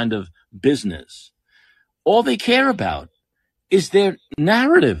best kind of business. All they care about is their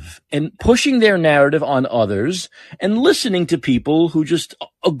narrative and pushing their narrative on others and listening to people who just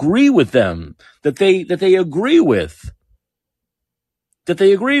agree with them, that they agree with.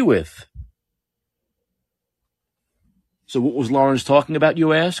 So what was Lawrence talking about,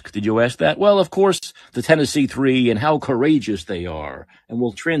 you ask? Did you ask that? Well, of course, the Tennessee Three and how courageous they are. And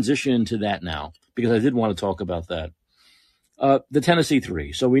we'll transition into that now because I did want to talk about that. The Tennessee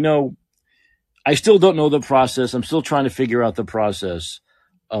Three. So we know, I still don't know the process. I'm still trying to figure out the process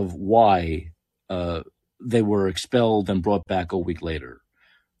of why they were expelled and brought back a week later.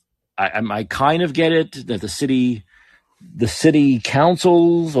 I kind of get it that the city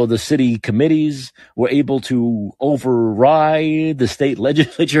councils or the city committees were able to override the state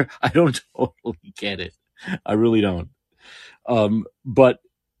legislature. I don't totally get it. I really don't. But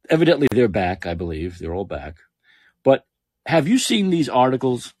evidently they're back, I believe. They're all back. But have you seen these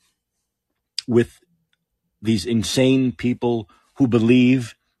articles with these insane people who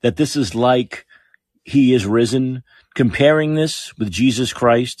believe that this is like he is risen, comparing this with Jesus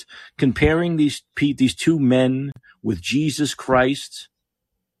Christ, comparing these two men with Jesus Christ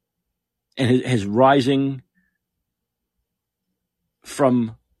and his rising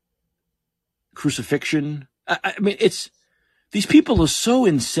from crucifixion? I mean, these people are so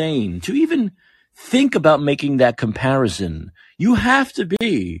insane to even think about making that comparison. You have to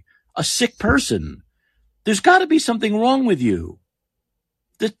be a sick person. There's got to be something wrong with you.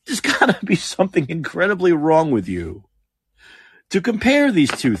 There's got to be something incredibly wrong with you to compare these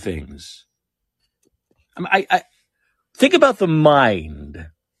two things. I mean, I think about the mind.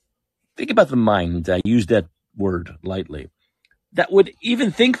 Think about the mind. I use that word lightly. That would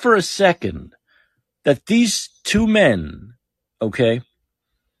even think for a second that these two men, okay,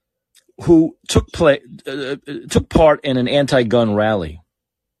 who took part in an anti-gun rally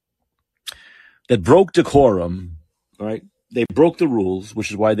that broke decorum, right? They broke the rules,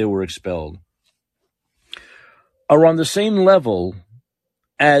 which is why they were expelled, are on the same level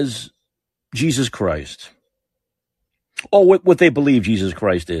as Jesus Christ. Or what they believe Jesus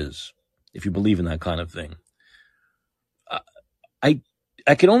Christ is, if you believe in that kind of thing.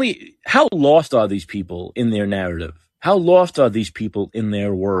 I can only, how lost are these people in their narrative? How lost are these people in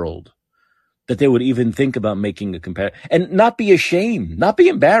their world that they would even think about making a comparison and not be ashamed, not be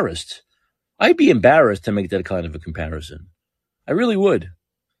embarrassed. I'd be embarrassed to make that kind of a comparison. I really would.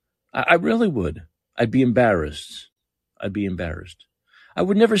 I really would. I'd be embarrassed. I'd be embarrassed. I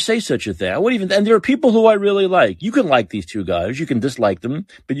would never say such a thing. I wouldn't even, and there are people who I really like. You can like these two guys. You can dislike them,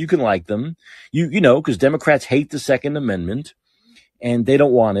 but you can like them. You know, because Democrats hate the Second Amendment and they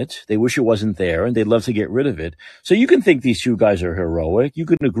don't want it. They wish it wasn't there and they'd love to get rid of it. So you can think these two guys are heroic. You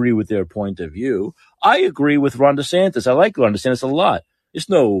can agree with their point of view. I agree with Ron DeSantis. I like Ron DeSantis a lot. It's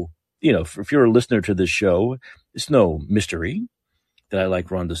no, you know, if you're a listener to this show, it's no mystery that I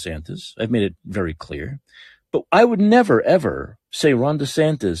like Ron DeSantis. I've made it very clear. But I would never, ever say Ron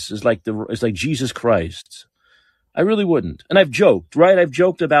DeSantis is like Jesus Christ. I really wouldn't. And I've joked, right? I've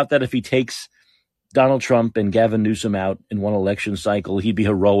joked about that if he takes Donald Trump and Gavin Newsom out in one election cycle, he'd be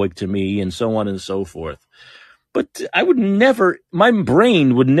heroic to me and so on and so forth. But I would never, my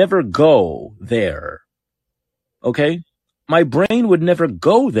brain would never go there. Okay? My brain would never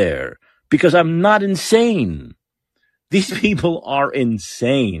go there because I'm not insane. These people are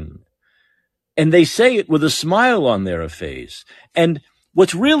insane. And they say it with a smile on their face. And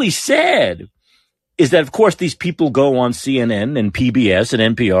what's really sad is that, of course, these people go on CNN and PBS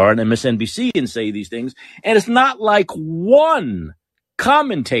and NPR and MSNBC and say these things. And it's not like one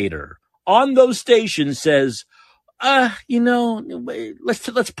commentator on those stations says,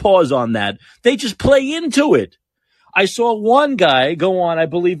 let's pause on that. They just play into it. I saw one guy go on, I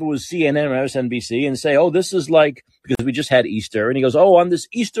believe it was CNN or MSNBC, and say, this is like, because we just had Easter, and he goes, on this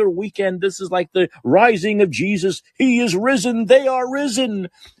Easter weekend, this is like the rising of Jesus. He is risen. They are risen.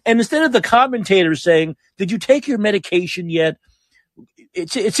 And instead of the commentator saying, did you take your medication yet?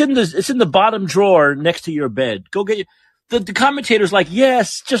 It's in the bottom drawer next to your bed. Go get it. The commentator's like,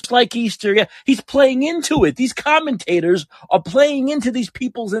 yes, just like Easter. Yeah, he's playing into it. These commentators are playing into these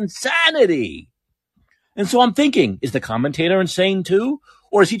people's insanity. And so I'm thinking, is the commentator insane too?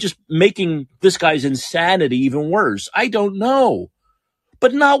 Or is he just making this guy's insanity even worse? I don't know.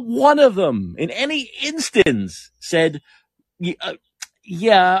 But not one of them in any instance said,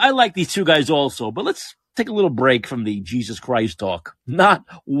 yeah, I like these two guys also, but let's take a little break from the Jesus Christ talk. Not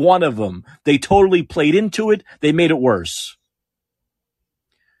one of them. They totally played into it. They made it worse.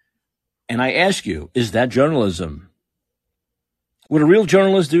 And I ask you, is that journalism? Would a real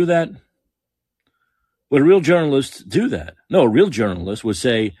journalist do that? Would a real journalist do that? No, a real journalist would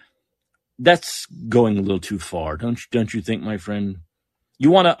say, that's going a little too far. Don't you think, my friend?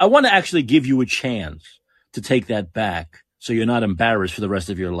 I want to actually give you a chance to take that back so you're not embarrassed for the rest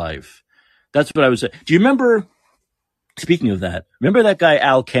of your life. That's what I would say. Do you remember, speaking of that, remember that guy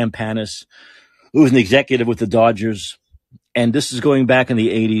Al Campanis, who was an executive with the Dodgers? And this is going back in the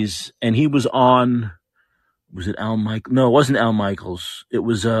 80s. And he was on, was it Al Michaels? No, it wasn't Al Michaels. It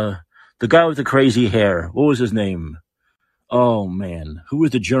was the guy with the crazy hair. What was his name? Oh, man. Who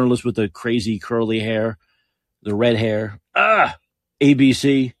was the journalist with the crazy curly hair? The red hair?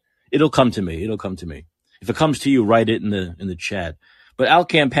 ABC. It'll come to me. If it comes to you, write it in the chat. But Al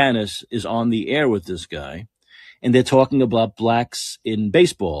Campanis is on the air with this guy, and they're talking about blacks in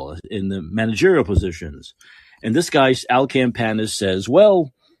baseball, in the managerial positions. And this guy, Al Campanis, says,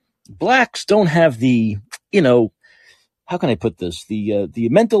 well, blacks don't have the, how can I put this? The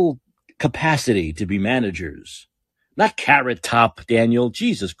mental capacity to be managers. Not Carrot Top, Daniel.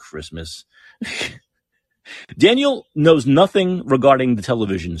 Jesus Christmas. Daniel knows nothing regarding the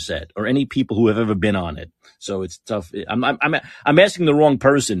television set or any people who have ever been on it. So it's tough. I'm asking the wrong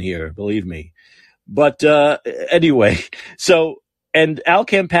person here, believe me. But anyway, and Al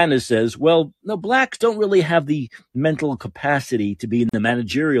Campanis says, well, no, blacks don't really have the mental capacity to be in the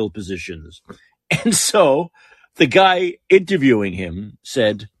managerial positions. And so the guy interviewing him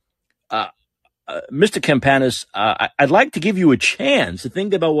said, Mr. Campanis, I'd like to give you a chance to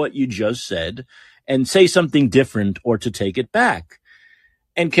think about what you just said and say something different or to take it back.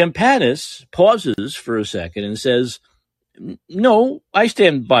 And Campanis pauses for a second and says, no, I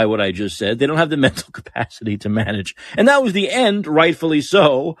stand by what I just said. They don't have the mental capacity to manage. And that was the end, rightfully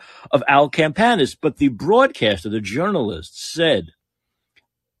so, of Al Campanis. But the broadcaster, the journalist, said,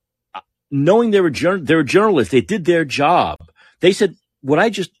 knowing they were journalists, they did their job. They said,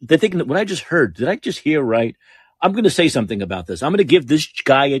 they're thinking, what I just heard, did I just hear right? I'm going to say something about this. I'm going to give this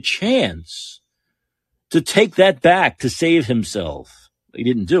guy a chance to take that back, to save himself. He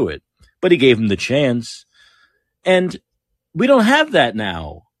didn't do it, but he gave him the chance. And we don't have that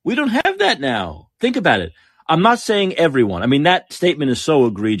now. Think about it. I'm not saying everyone. I mean, that statement is so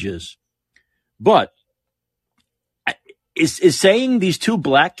egregious. But is saying these two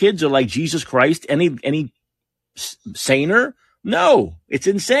black kids are like Jesus Christ any saner? No, it's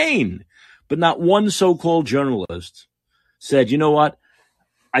insane. but not one so-called journalist said, you know what?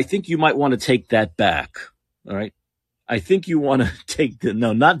 I think you might want to take that back. All right. I think you want to take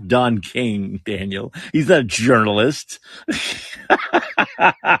no, not Don King, Daniel. He's not a journalist.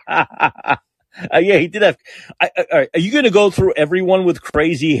 Yeah, he did have. All right, are you going to go through everyone with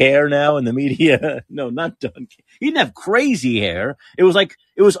crazy hair now in the media? No, not Don King. He didn't have crazy hair. It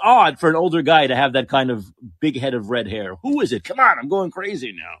was odd for an older guy to have that kind of big head of red hair. Who is it? Come on, I'm going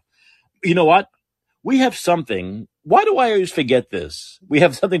crazy now. You know what? We have something. Why do I always forget this? We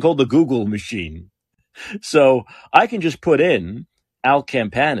have something called the Google machine. So I can just put in Al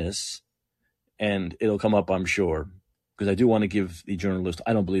Campanis and it'll come up, I'm sure, because I do want to give the journalist,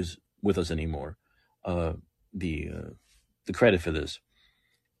 I don't believe he's with us anymore, the credit for this.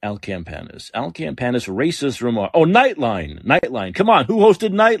 Al Campanis, racist remark. Oh, Nightline. Come on, who hosted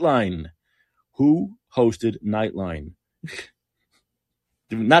Nightline?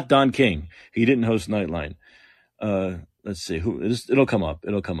 Not Don King. He didn't host Nightline. Let's see it'll come up.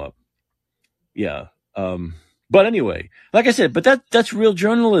 Yeah. But anyway, like I said, but that's real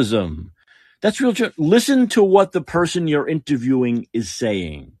journalism. Listen to what the person you're interviewing is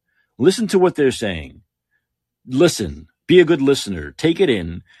saying. Listen to what they're saying. Listen. Be a good listener. Take it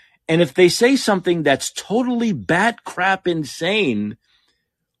in. And if they say something that's totally bat crap insane,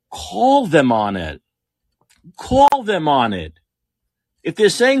 call them on it. If they're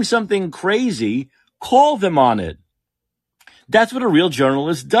saying something crazy, call them on it. That's what a real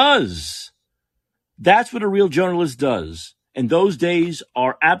journalist does. And those days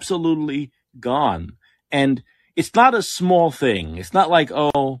are absolutely gone. And it's not a small thing. It's not like,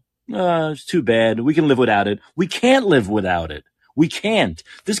 it's too bad. We can live without it. We can't live without it. We can't.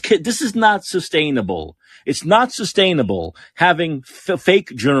 This is not sustainable. It's not sustainable having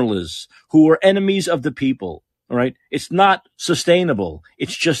fake journalists who are enemies of the people. All right. It's not sustainable.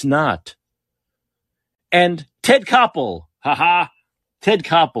 It's just not. And Ted Koppel, Ted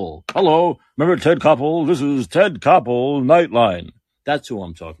Koppel. Hello. Remember Ted Koppel? This is Ted Koppel, Nightline. That's who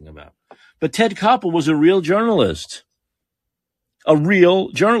I'm talking about. But Ted Koppel was a real journalist.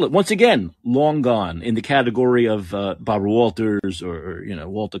 Once again, long gone in the category of Barbara Walters or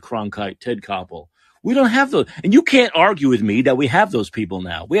Walter Cronkite, Ted Koppel. We don't have those. And you can't argue with me that we have those people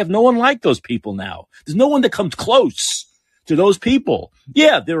now. We have no one like those people now. There's no one that comes close to those people.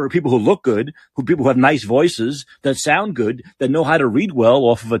 Yeah, there are people who look good, people who have nice voices, that sound good, that know how to read well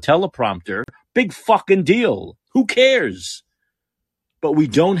off of a teleprompter. Big fucking deal. Who cares? But we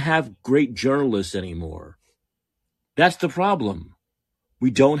don't have great journalists anymore. That's the problem.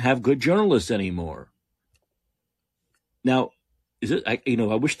 We don't have good journalists anymore. Now, is it? I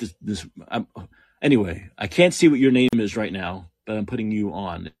wish this. Anyway, I can't see what your name is right now, but I'm putting you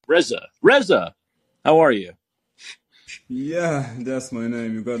on. Reza, how are you? Yeah, that's my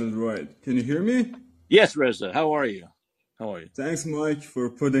name. You got it right. Can you hear me? Yes, Reza. How are you? Thanks, Mike, for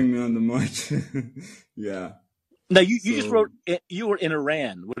putting me on the mic. Yeah. Now, you just wrote you were in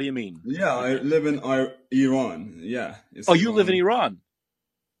Iran. What do you mean? Yeah, I live in Iran. Yeah. You live in Iran?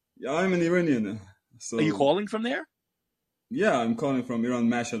 Yeah, I'm an Iranian. So, are you calling from there? Yeah, I'm calling from Iran,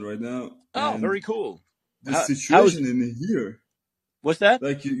 Mashhad right now. Oh, very cool. The situation in here. What's that?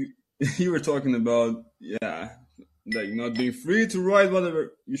 Like you were talking about, like not being free to write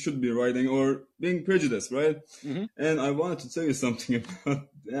whatever you should be writing or being prejudiced, right? Mm-hmm. And I wanted to tell you something about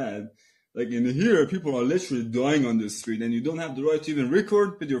that. Like in here, people are literally dying on the street, and you don't have the right to even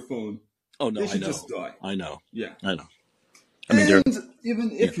record with your phone. Oh no, they should I know. Just die. I know. Yeah, I know. I mean,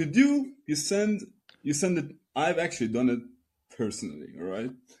 even if you do, you send it. I've actually done it personally. All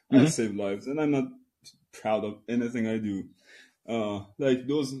right, Mm-hmm. I've saved lives, and I'm not proud of anything I do. Like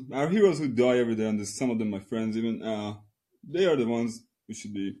those our heroes who die every day, and some of them my friends even. They are the ones who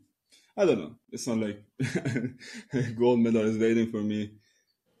should be. I don't know. It's not like a gold medal is waiting for me.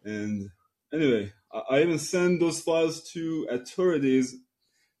 And anyway, I even send those files to authorities,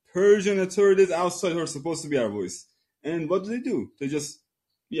 Persian authorities outside who are supposed to be our voice. And what do? They just,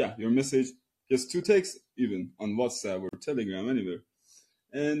 your message, just 2 takes, even on WhatsApp or Telegram, anywhere.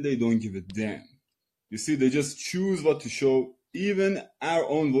 And they don't give a damn. You see, they just choose what to show, even our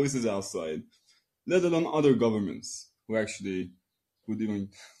own voices outside, let alone other governments who actually would even.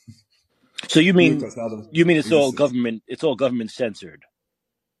 So you mean it's all government? It's all government censored.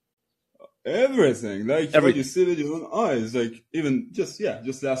 Everything, like what you see with your own eyes, like even just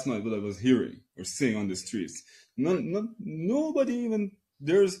last night, what I was hearing or seeing on the streets. Nobody even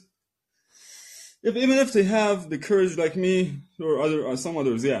even if they have the courage, like me or some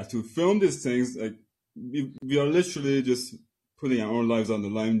others, to film these things. Like we are literally just putting our own lives on the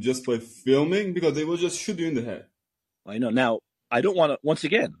line just by filming, because they will just shoot you in the head. I know. Now, I don't want to. Once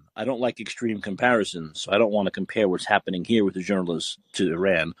again, I don't like extreme comparisons. So I don't want to compare what's happening here with the journalists to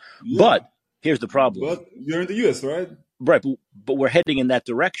Iran. Yeah, But here's the problem. but you're in the U.S., right? Right, but we're heading in that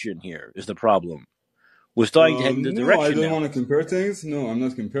direction here is the problem. We're starting to head in the No, I direction don't now. want to compare things. No, I'm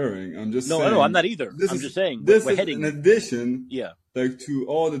not comparing. I'm just saying. No, I'm not either. This I'm is just saying this we're is heading. in addition, Yeah. like to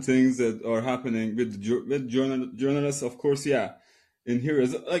all the things that are happening with journalists. Of course, yeah. And here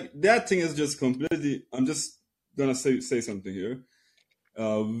is like that thing is just completely. I'm just gonna say something here.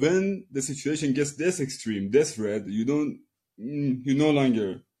 When the situation gets this extreme, this red, you no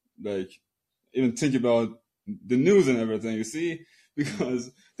longer like even think about the news and everything. You see,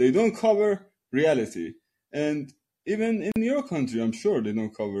 because they don't cover reality, and even in your country, I'm sure they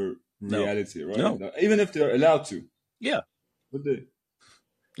don't cover reality, right? No. Even if they're allowed to. Yeah. Would they?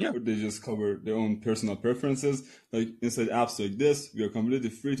 Yeah. Or they just cover their own personal preferences. Like inside apps like this, we are completely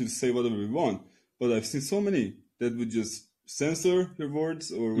free to say whatever we want. But I've seen so many that would just censor your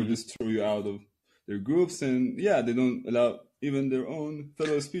words or would just throw you out of their groups. And yeah, they don't allow even their own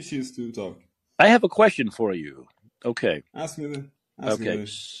fellow species to talk. I have a question for you. Okay. Ask me.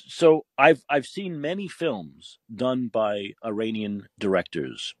 So I've seen many films done by Iranian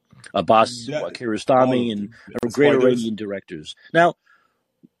directors, Abbas Kiarostami and great Iranian directors. Now,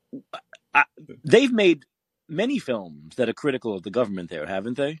 they've made many films that are critical of the government there,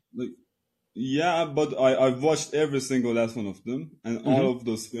 haven't they? Yeah, but I've watched every single last one of them, and all of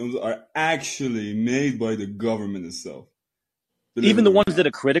those films are actually made by the government itself. Even the ones that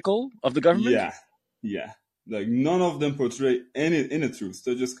are critical of the government? Yeah. Like none of them portray any truth.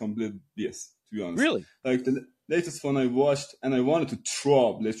 They're just complete BS, to be honest. Really? Like the latest one I watched, and I wanted to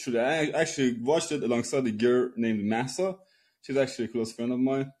throw up. Literally, I actually watched it alongside a girl named Massa. She's actually a close friend of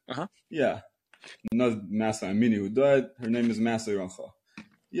mine. Yeah, not Massa Amini who died. Her name is Massa Irancha.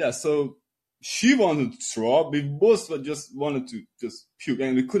 Yeah, so she wanted to throw up. We both just wanted to just puke,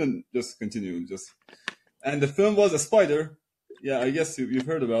 and we couldn't just continue. And the film was A Spider. Yeah, I guess you've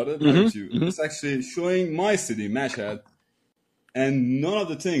heard about it, haven't you? It's actually showing my city, Mashhad, and none of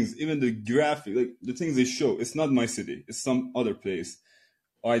the things, even the graphic, like the things they show, it's not my city. It's some other place,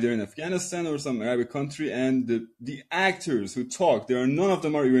 either in Afghanistan or some Arabic country. And the actors who talk, none of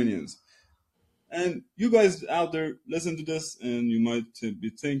them are Iranians. And you guys out there listen to this, and you might be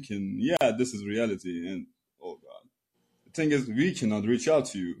thinking, yeah, this is reality. And oh God, the thing is, we cannot reach out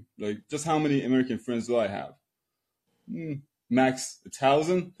to you. Like, just how many American friends do I have? Max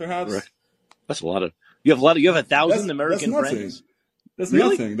 1,000, perhaps. Right. That's a lot of. You have 1,000 American friends. That's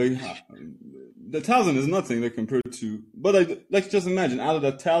nothing. Like, the 1,000 is nothing like compared to. But like just imagine, out of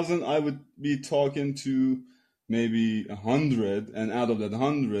that 1,000, I would be talking to maybe 100, and out of that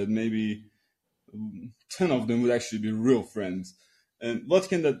 100, maybe 10 of them would actually be real friends. And what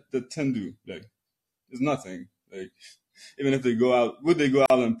can that 10 do? Like, it's nothing. Like, even if they go out, would they go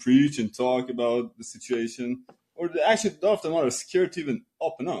out and preach and talk about the situation? Or actually, a lot of them are scared to even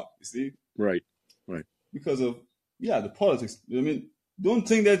open up, you see? Right. Because of, the politics. I mean, don't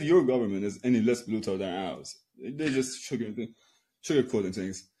think that your government is any less brutal than ours. They just sugarcoating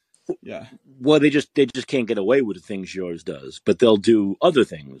things. Yeah. Well, they just can't get away with the things yours does, but they'll do other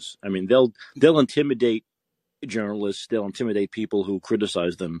things. I mean, they'll intimidate journalists. They'll intimidate people who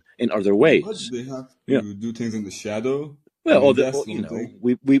criticize them in other ways. But they have to do things in the shadow. Well,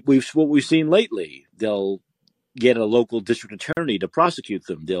 what we've seen lately, they'll get a local district attorney to prosecute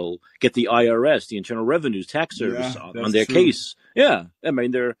them. They'll get the IRS, the Internal Revenue Tax Service, on their case. Yeah, I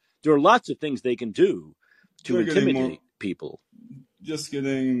mean, there are lots of things they can do to intimidate people. Just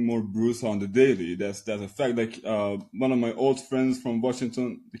getting more bruised on the daily. That's a fact. Like one of my old friends from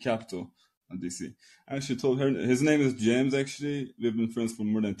Washington, the capital, DC. I actually told her, his name is James. Actually, we've been friends for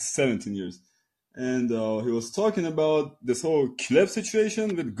more than 17 years. And he was talking about this whole clip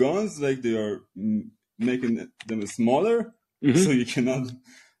situation with guns, like they are making them smaller, so you cannot,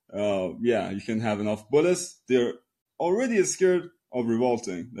 you can have enough bullets. They're already scared of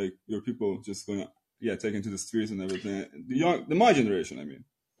revolting, like your people just going, taken to the streets and everything. My generation, I mean.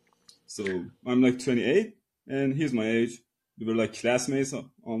 So I'm like 28, and he's my age. We were like classmates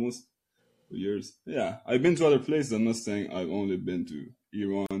almost for years. Yeah, I've been to other places. I'm not saying I've only been to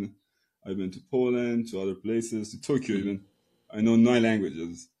Iran. I've been to Poland, to other places, to Tokyo even. I know 9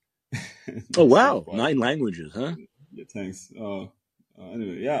 languages. Oh, wow. 9 languages, huh? Yeah, thanks.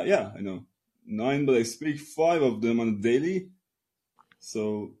 Anyway, I know 9, but I speak 5 of them on a daily.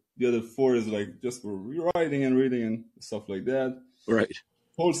 So the other 4 is like just for writing and reading and stuff like that. Right.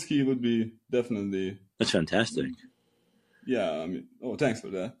 Polski would be definitely. That's fantastic. Yeah, I mean, thanks for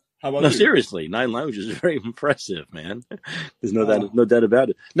that. How about you? No, seriously, 9 languages is very impressive, man. There's no doubt about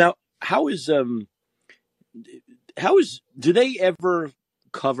it. Now, how is do they ever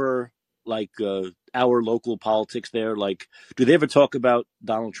cover like our local politics there? Like, do they ever talk about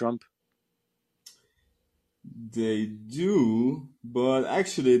Donald Trump? They do, but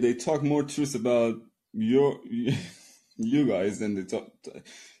actually they talk more truth about your you guys than they talk.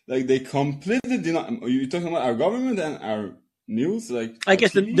 Like they completely deny. Are you talking about our government and our news, like I our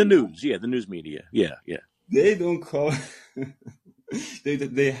guess the TV? news, yeah, the news media, yeah, yeah. They don't call.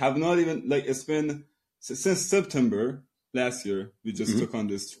 They have not even, like, it's been since September last year. We just Hmm. took on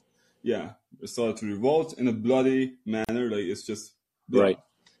this. Yeah, we started to revolt in a bloody manner. Like it's just Right. blood,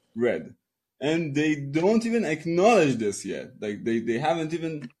 red, and they don't even acknowledge this yet. Like they haven't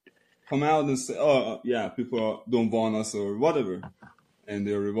even come out and say, "Oh, yeah, people don't want us or whatever," and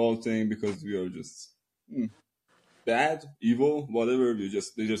they're revolting because we are just bad, evil, whatever. They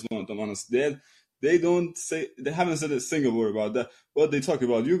just want us dead. They haven't said a single word about that. But they talk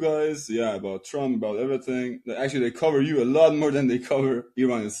about you guys, yeah, about Trump, about everything. Actually, they cover you a lot more than they cover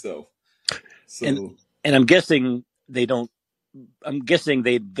Iran itself. And So and I'm guessing they don't. I'm guessing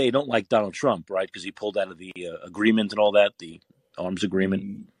they don't like Donald Trump, right? Because he pulled out of the agreement and all that, the arms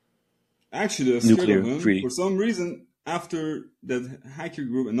agreement, actually, they're scared of nuclear him treaty. for some reason. After that hacker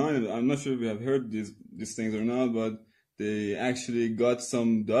group, I'm not sure if you have heard these things or not, but they actually got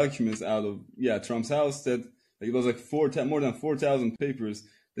some documents out of Trump's house that, like, it was like more than 4,000 papers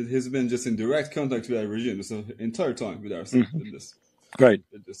that he's been just in direct contact with our regime this entire time with Hmm. with this Right.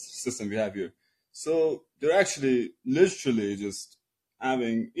 with this system we have here. So they're actually literally just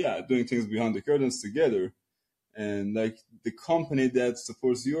doing things behind the curtains together, and like the company that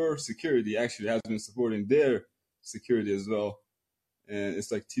supports your security actually has been supporting their security as well, and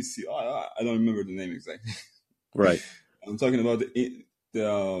it's like TCI. I don't remember the name exactly. Right. I'm talking about the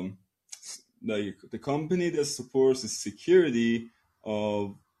the company that supports the security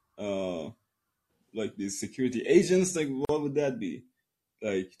of like these security agents. Like, what would that be?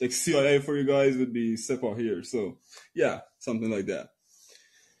 Like CIA for you guys would be SEPA here. So yeah, something like that.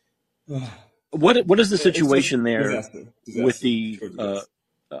 What is the It's just situation there with disaster, the pure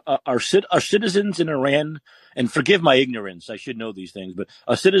disaster. are citizens in Iran? And forgive my ignorance, I should know these things, but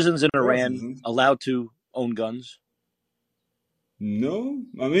are citizens in There are Iran citizens. allowed to own guns? No,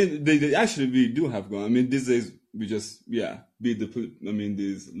 I mean they actually we do have guns. I mean these days we just beat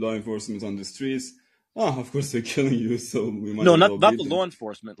these law enforcement on the streets. Oh, of course they're killing you, so we might No, as well not beat the them. law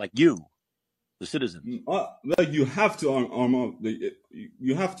enforcement, like you, the citizens. Like you have to arm up. Like,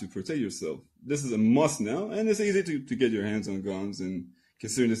 you have to protect yourself. This is a must now, and it's easy to get your hands on guns. And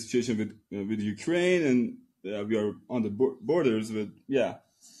considering the situation with Ukraine, and we are on the borders with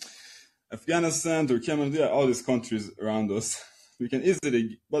Afghanistan, Turkey, all these countries around us, we can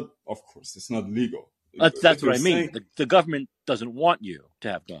easily. But of course, it's not legal. That's If what you're I mean. saying The government doesn't want you to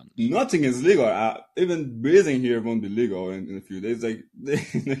have guns. nothing is legal. Even breathing here won't be legal in a few days. Like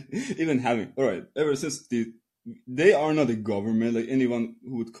even having, all right. Ever since they are not a government. Like anyone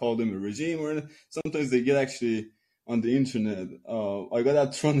who would call them a regime or anything. Sometimes they get actually on the internet. I got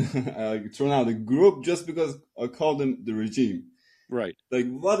that thrown out of the group just because I called them the regime. Right. Like,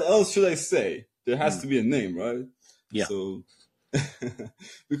 what else should I say? There has to be a name, right? Yeah. So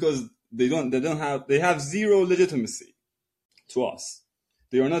because they have zero legitimacy to us.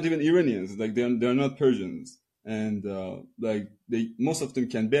 They are not even Iranians. Like they're not Persians, and like most of them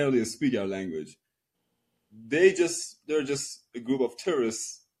can barely speak our language. They're just a group of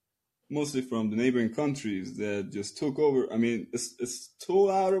terrorists, mostly from the neighboring countries that just took over. I mean, it's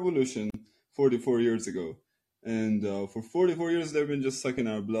total revolution 44 years ago, and for 44 years they've been just sucking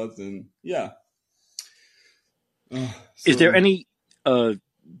our blood, and yeah. Is there So any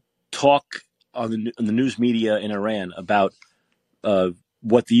talk on the news media in Iran about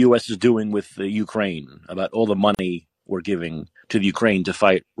what the U.S. is doing with the Ukraine, about all the money we're giving to the Ukraine to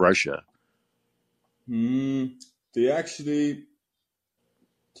fight Russia? they actually,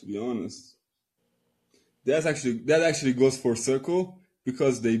 to be honest, that actually goes for circle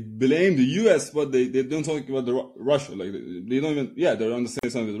because they blame the U.S., but they don't talk about Russia. Like they don't even they're on the same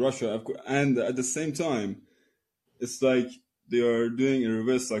side with Russia, and at the same time, it's like they are doing a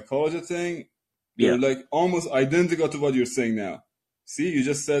reverse psychology thing. They're Yeah. like almost identical to what you're saying now. See, you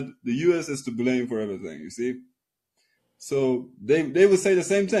just said the U.S. is to blame for everything. You see, so they would say the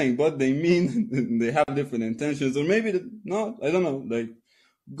same thing, but they mean they have different intentions, or maybe not. I don't know. Like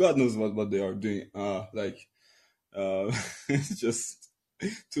God knows what they are doing. It's just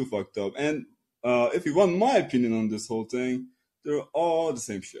too fucked up. And if you want my opinion on this whole thing, they're all the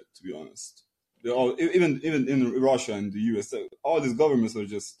same shit. To be honest, they're all even in Russia and the U.S. All these governments are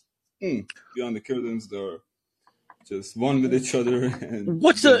just beyond the curtains. They're just one with each other, and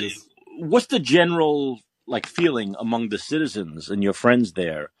What's they just the general like feeling among the citizens and your friends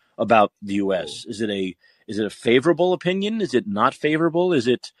there about the Oh, U.S.? Is it a favorable opinion? Is it not favorable? Is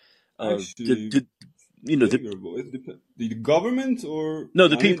it actually the favorable. It depends. The government or no, I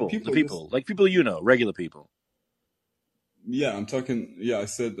mean the people just people, like people regular people. yeah. I'm talking. Yeah, I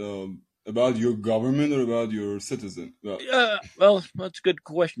said about your government or about your citizen. Well, Well, that's a good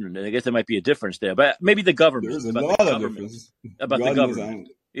question. I guess there might be a difference there, but maybe the there government is a about the lot of government difference. about the God knows government.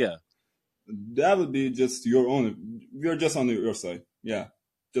 Yeah. that would be just your own. We're just on your side. Yeah,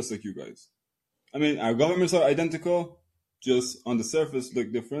 just like you guys. I mean, our governments are identical, just on the surface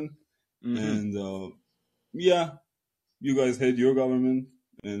look different. Hmm. And yeah, you guys hate your government,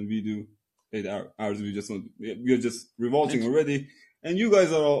 and we do hate ours. We just don't, we are just revolting already, and you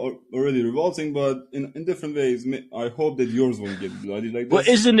guys are already revolting, but in different ways. I hope that yours won't get bloody like Well,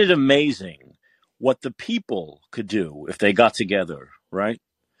 this. isn't it amazing what the people could do if they got together, right?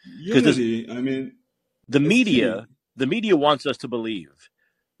 Because Unity. I mean, the it's key. media, the media wants us to believe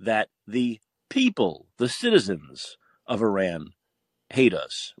that the people, the citizens of Iran, hate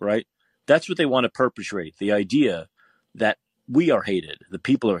us, right? That's what they want to perpetrate. The idea that we are hated, the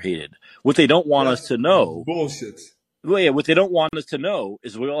people are hated. What they don't want us That's to know, bullshit. well, yeah, what they don't want us to know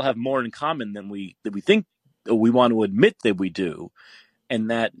is we all have more in common than we think, or we want to admit that we do, and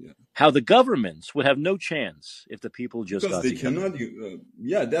that Yeah. how the governments would have no chance if the people just Because got they together. cannot.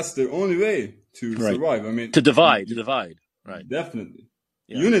 Yeah, that's their only way to Right. survive. I mean, To divide. Right. definitely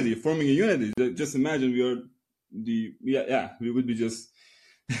Yeah. unity, forming a unity. Just imagine we are we would be just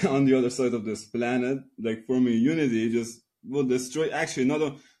on the other side of this planet, like forming a unity. Just will destroy. Actually,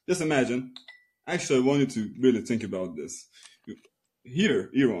 not. Just imagine. Actually, I want you to really think about this. Here,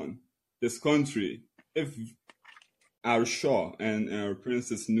 Iran, this country, if our Shah and our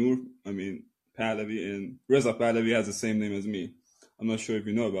Princess Noor, I mean Pahlavi and Reza Pahlavi has the same name as me. I'm not sure if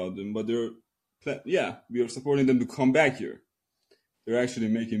you know about them, but yeah, we are supporting them to come back here. They're actually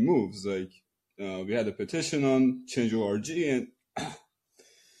making moves. Like we had a petition on Change ORG, and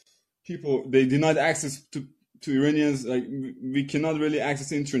people they denied access to Iranians. Like we cannot really access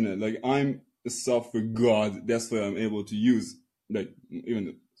the internet. Like I'm a software god. That's why I'm able to use like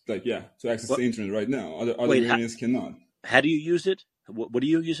even like yeah to access What? the internet right now. Other Wait. Iranians cannot. How do you use it? What do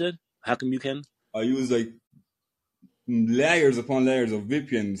you said? How come you can? I use like layers upon layers of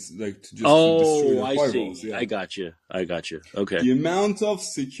VPNs like to destroy Oh, their I firewalls. see. Yeah, I got you. I got you. Okay. the amount of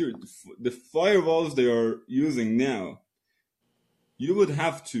security, the firewalls they are using now, you would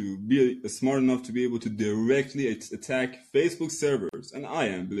have to be smart enough to be able to directly attack Facebook servers, and I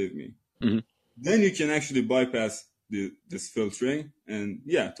am, believe me. Hmm. Then you can actually bypass this filtering and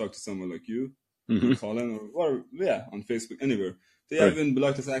yeah, talk to someone like you or Hmm. Colin or yeah, on Facebook, anywhere. They have Right. even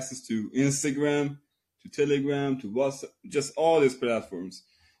blocked us access to Instagram, to Telegram, to WhatsApp, just all these platforms.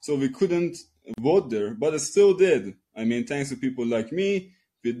 So we couldn't vote there, but it still did. I mean, thanks to people like me,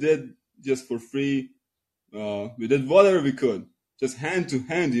 we did just for free. We did whatever we could. Just hand to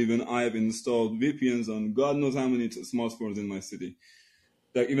hand, even I have installed VPNs on God knows how many smartphones in my city.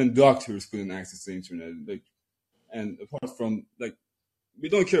 Like even doctors couldn't access the internet. Like, and apart from like, we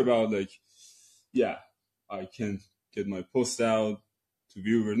don't care about like, yeah, I can't get my post out to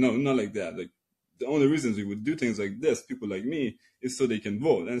viewers. No, not like that. Like the only reasons we would do things like this, people like me, is so they can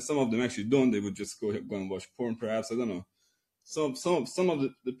vote. And some of them actually don't. They would just go and watch porn, perhaps. I don't know. Some of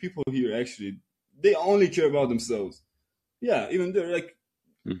the people here actually they only care about themselves. Yeah, even they're like,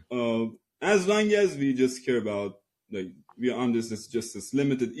 Mm. as long as we just care about like we are on this just this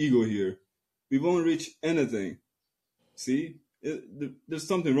limited ego here, we won't reach anything. See, there's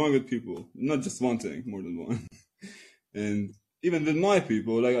something wrong with people. Not just one thing, more than one. And even with my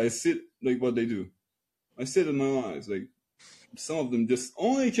people, like I see like what they do. I see it in my eyes. Like some of them just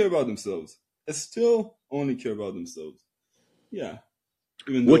only care about themselves. They still only care about themselves. Yeah,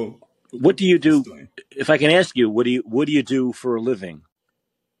 even What though What do you it's do? dying. If I can ask you, what do you do for a living?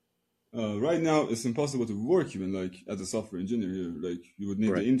 Right now, it's impossible to work even like as a software engineer here. Like you would need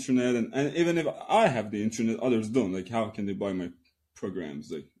the Right. internet, and even if I have the internet, others don't. Like how can they buy my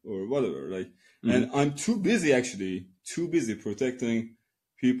programs, like or whatever? Like, Hmm. and I'm too busy actually, too busy protecting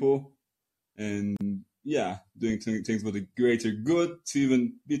people and yeah, doing things for the greater good to even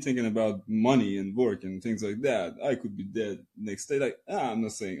be thinking about money and work and things like that. I could be dead next day. Like I'm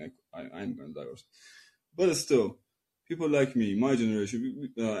not saying I'm gonna die, but it's still people like me, my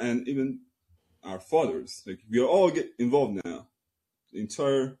generation, and even our fathers. Like we are all get involved now. The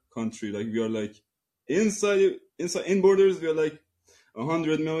entire country, like we are like inside in borders, we are like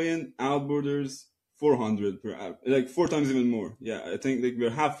 100 million. Out borders, 400 per like four times even more. Yeah, I think like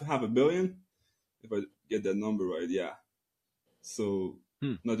we're half a billion if I get that number right. Yeah. So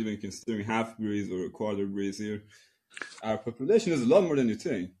not even considering half breeds or quarter breeds here. Our population is a lot more than you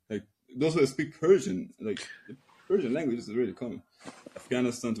think. Like those who speak Persian, like the Persian language is really common.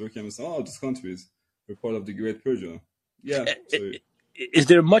 Afghanistan, Turkmenistan, all these countries were part of the Great Persia. Yeah, so Is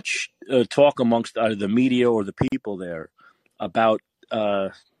there much talk amongst either the media or the people there about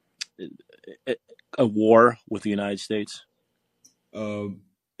a war with the United States?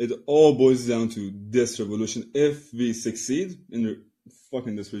 it all boils down to this revolution. If we succeed in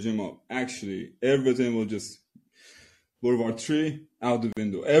fucking this regime up, actually everything will just World War III out the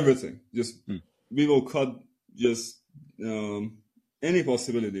window. Everything. Just we will cut just any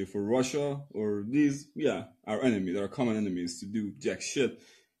possibility for Russia or these, our enemies, our common enemies, to do jack shit.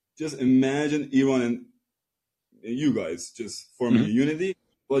 Just imagine Iran and you guys just forming a unity.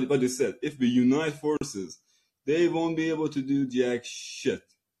 But they said, if we unite forces, they won't be able to do jack shit.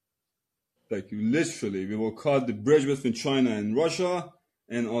 Like literally, we will cut the bridge between China and Russia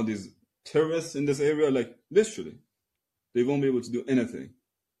and all these terrorists in this area. Like literally, they won't be able to do anything.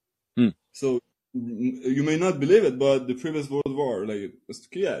 So you may not believe it, but the previous World War, like,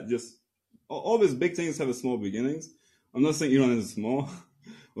 just always big things have a small beginnings. I'm not saying Iran is small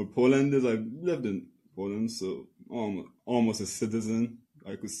or Poland is. I've lived in Poland, so almost a citizen.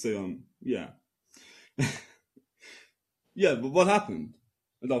 I could say, yeah. But what happened?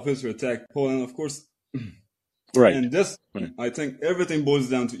 Adolf Hitler attacked Poland, of course. Right. And this, I think everything boils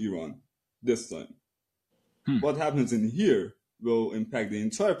down to Iran this time. What happens in here will impact the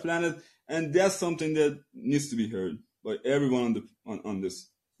entire planet, and that's something that needs to be heard by everyone on this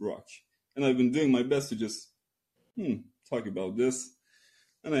rock. And I've been doing my best to just talk about this,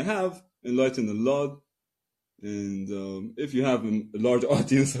 and I have enlightened a lot. And if you have a large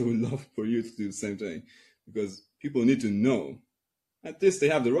audience, I would love for you to do the same thing, because people need to know. At least they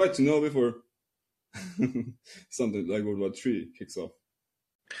have the right to know before something like World War III kicks off.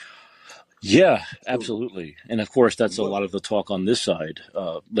 Yeah, absolutely. And of course, that's a lot of the talk on this side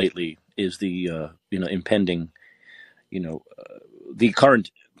lately is the impending, the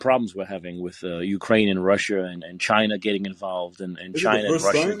current problems we're having with Ukraine and Russia and China getting involved and China and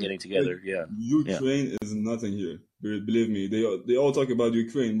Russia getting together. Like, Ukraine is nothing here. Believe me, they all talk about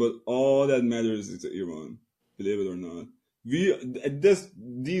Ukraine, but all that matters is Iran. Believe it or not,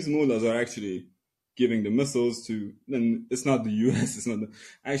 these mullahs are actually giving the missiles to. Then it's not the U.S. It's not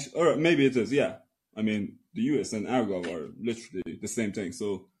actually, or maybe it is. Yeah, I mean the U.S. and Argov are literally the same thing.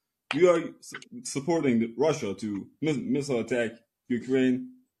 So we are supporting Russia to missile attack Ukraine.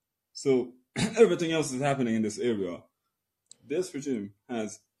 So everything else is happening in this area. This regime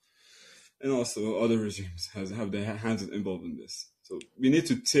has, and also other regimes have their hands involved in this. So we need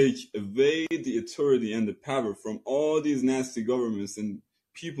to take away the authority and the power from all these nasty governments, and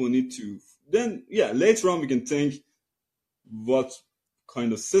people need to. Then, later on we can think what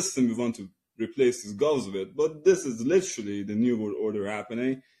kind of system we want to replace these goals with. But this is literally the new world order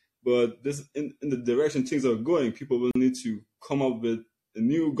happening. But this, in the direction things are going, people will need to come up with a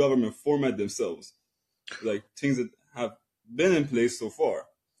new government format themselves. Like things that have been in place so far.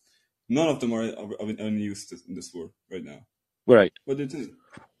 None of them are in use in this world right now. Right. But it is.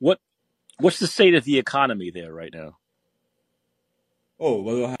 What's the state of the economy there right now? Oh,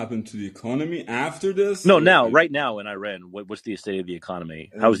 what will happen to the economy after this? No, right now in Iran, what's the state of the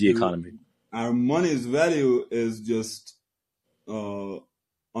economy? How's the economy? Our money's value is just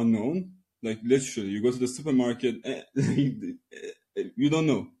unknown. Like literally, you go to the supermarket, you don't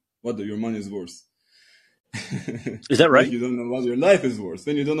know what your money is worth. Is that right? Like you don't know what your life is worth.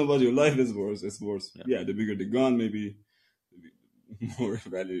 When you don't know what your life is worth, it's worth. Yeah, the bigger the gun, maybe the more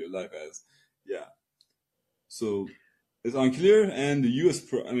value your life has. Yeah. So it's unclear, and the U.S.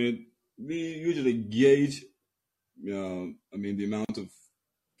 we usually gauge, the amount of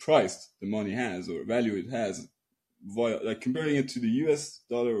price the money has or value it has, via like comparing it to the U.S.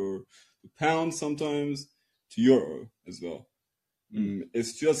 dollar or the pound, sometimes to euro as well.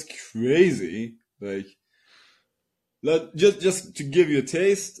 It's just crazy. Like, just to give you a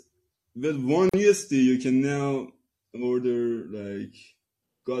taste, with one USD you can now order like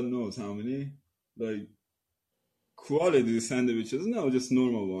God knows how many, like quality sandwiches. No, just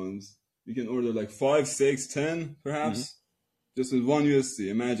normal ones. You can order like 5, 6, 10 perhaps, just with one USD.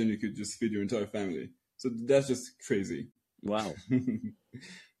 Imagine you could just feed your entire family. So that's just crazy. Wow.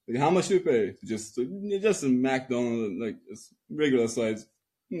 Like how much do you pay? Just a McDonald's, like regular size.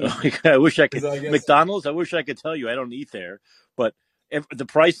 I wish I could. McDonald's. I wish I could tell you. I don't eat there, but the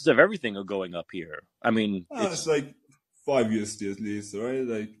prices of everything are going up here. I mean, it's like 5 USD at least, right?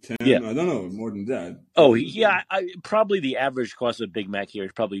 Like 10. Yeah. I don't know, more than that. Oh yeah, probably the average cost of a Big Mac here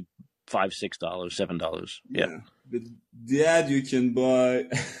is probably $5, $6, $7. Yeah. Yeah, but dad, you can buy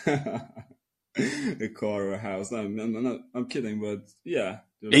a car or a house. I'm kidding, but yeah,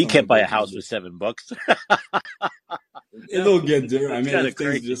 there's You some can't of buy a those house for numbers. $7. It will get there. I That's mean, kind if of things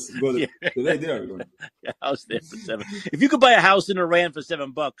crazy. just go Yeah. the way they are going. A house there for $7. If you could buy a house in Iran for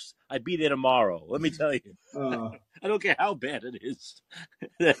 $7, I'd be there tomorrow. Let me tell you. Uh, I don't care how bad it is.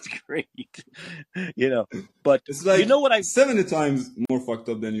 That's great. You know, but it's you like know what I 70 times more fucked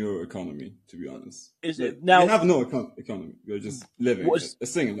up than your economy, to be honest. is Like, it we now have no economy. We're just living was a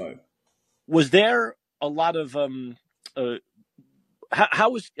single life. was there a lot of uh how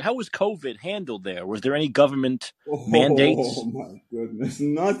was COVID handled there? Was there any government Oh mandates? my goodness,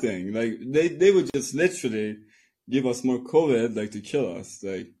 nothing. Like they would just literally give us more COVID, like to kill us.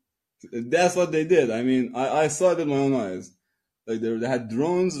 Like that's what they did. I mean, I saw it with my own eyes. Like they had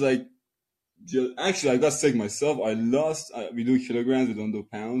drones. Like actually, I got sick myself. We do kilograms, we don't do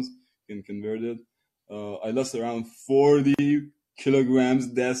pounds. You can convert it. I lost around 40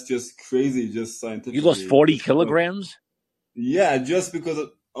 kilograms. That's just crazy, just You lost scientifically. 40 kilograms? Yeah, just because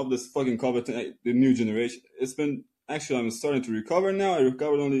of this fucking COVID, the new generation. It's been actually, I'm starting to recover now. I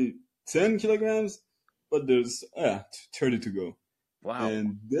recovered only 10 kilograms, but there's 30 to go. Wow.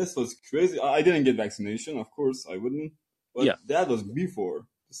 And this was crazy. I didn't get vaccination, of course, I wouldn't. But Yeah. that was before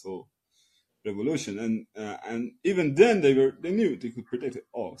this whole revolution, and even then they knew they could predict it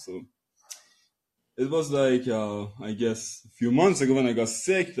all. So it was like I guess a few months ago when I got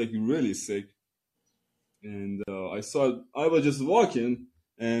sick, like really sick. And I was just walking,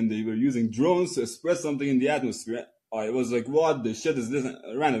 and they were using drones to spread something in the atmosphere. I was like, "What the shit is this?" And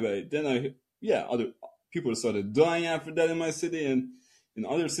I ran away. Then other people started dying after that in my city and in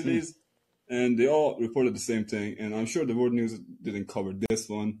other cities, and they all reported the same thing. And I'm sure the world news didn't cover this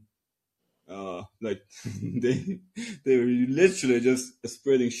one. Like they were literally just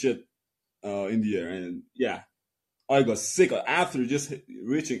spreading shit in the air, and yeah, I got sick after just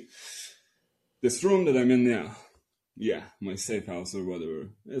reaching this room that I'm in now. Yeah, my safe house or whatever.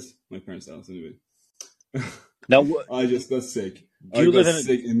 It's my parents' house anyway. Now, I just got sick. do you got live in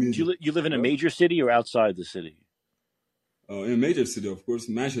sick immediately. you live in a What? major city or outside the city? In a major city, of course.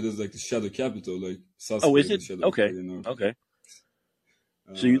 Mashhad is like the shadow capital, like Oh, is Sasuke, the it? shadow Okay. you know. Okay.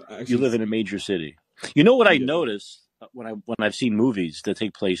 So you Actually, live in a major city. You know what I yeah. noticed when I've seen movies that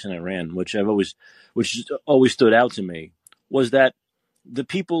take place in Iran, which always stood out to me, was that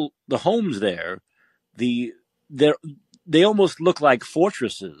the homes there, they they almost look like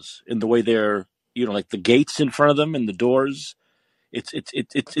fortresses in the way they're, like the gates in front of them and the doors.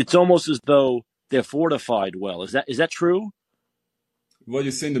 It's almost as though they're fortified well. Is that true? What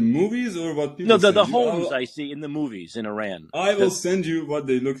you say in the movies or what No, people the send you? homes I see in the movies in Iran. I will send you what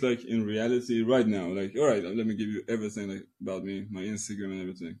they look like in reality right now. Like, all right, let me give you everything like about me, my Instagram and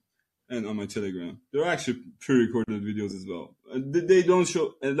everything, and on my Telegram. There are actually pre-recorded videos as well. They don't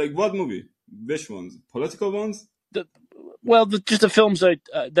show like what movie? Which ones? Political ones? Just the films that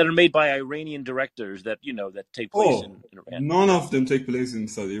are made by Iranian directors that take place Oh, in Iran. none of them take place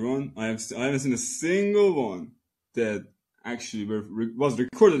inside Iran. I haven't seen a single one that actually was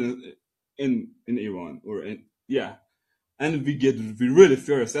recorded in Iran or in yeah. And we really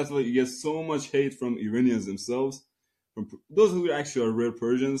furious. That's why you get so much hate from Iranians themselves, from those who actually are real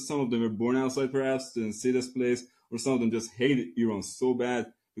Persians. Some of them were born outside, perhaps didn't see this place, or some of them just hated Iran so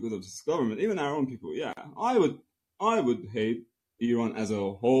bad because of this government. Even our own people. Yeah, I would hate Iran as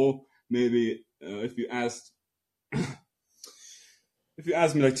a whole. Maybe if you asked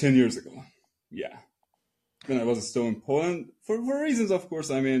me like 10 years ago, yeah, when I was still in Poland, for reasons, of course.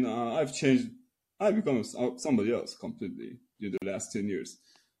 I mean, I've changed. I've become somebody else completely in the last 10 years.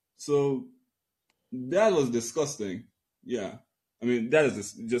 So that was disgusting. Yeah. I mean, that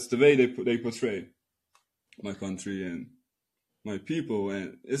is just the way they portray my country and my people.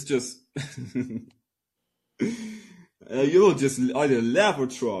 And it's just, you will just either laugh or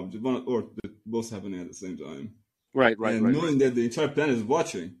throw up, or both happening at the same time. Right. And knowing that the entire planet is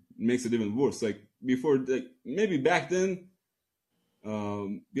watching makes it even worse. Like before, like maybe back then,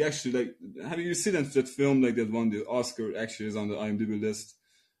 we actually like. Have you seen that film like that won the Oscar? Actually, is on the IMDb list.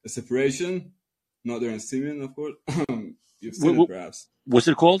 A Separation, not there in Simeon, of course. You've seen it, perhaps. What's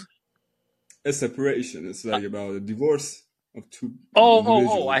it called? A Separation. It's like about a divorce of two Oh!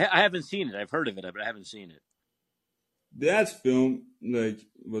 individuals. I haven't seen it. I've heard of it, but I haven't seen it. That film, like,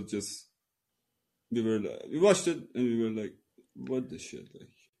 was just we watched it and we were like, what the shit, like.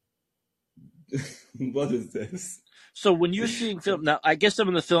 What is this? So when you're seeing film now, I guess some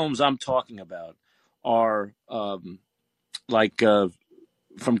of the films I'm talking about are like from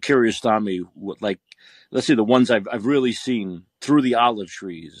Kiarostami. Like, let's see, the ones I've really seen Through the Olive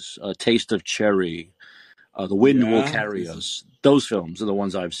Trees, A Taste of Cherry, The Wind Will Yeah, Carry Us. Those films are the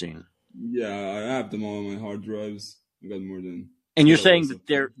ones I've seen. yeah, I have them all on my hhard drives. I got more than And you're saying terabytes that of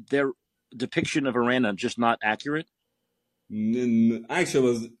them. their depiction of Iran are just not accurate? Actually,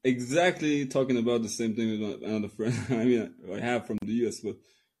 I was exactly talking about the same thing with another friend. I mean, I have from the US, but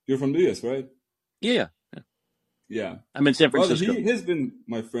you're from the US, right? Yeah. Yeah. I'm in San Well, Francisco. he's been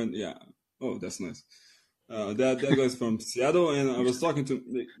my friend. Yeah. Oh, that's nice. That guy's from Seattle, and I was talking to.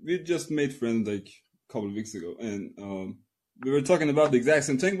 We just made friends like a couple of weeks ago, and we were talking about the exact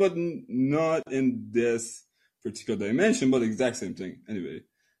same thing, but not in this particular dimension, but the exact same thing anyway.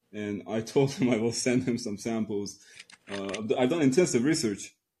 And I told him I will send him some samples. I've done intensive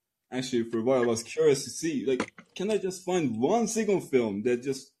research. Actually, for a while, I was curious to see, like, can I just find one single film that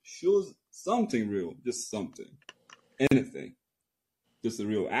just shows something real, just something, anything, just a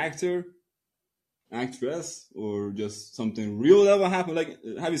real actor, actress, or just something real that will happen. Like,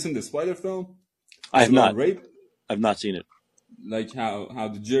 have you seen the Spider film? I It's have about not. rape, I've not seen it. like how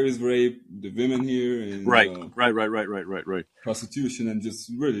the Jerry's rape the women here, and Right. Right. prostitution, and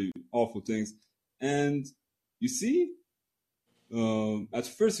just really awful things. And you see, at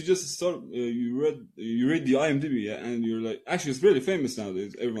first you just start you read the IMDb, yeah, and you're like, actually it's really famous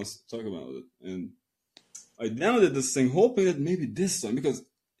nowadays. Everyone's talking about it, and I downloaded this thing hoping that maybe this time, because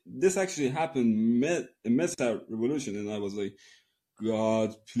this actually happened in Meta Revolution, and I was like,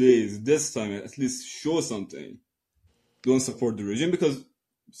 God, please, this time at least show something. Don't support the regime, because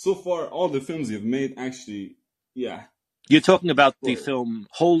so far all the films you've made actually, yeah, You're talking about the well, film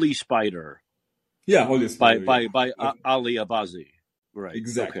Holy Spider yeah, Holy Spider, yeah, by Ali Abazi. Right. Okay.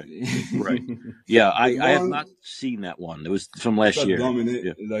 exactly. Right. Yeah, There's I have one not seen that one. It was from it last got year.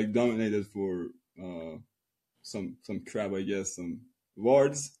 Yeah. dominated for uh some crap, I guess, some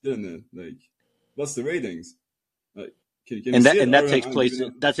awards, didn't it? Like, what's the ratings? Like, can you see it? And Or I'm giving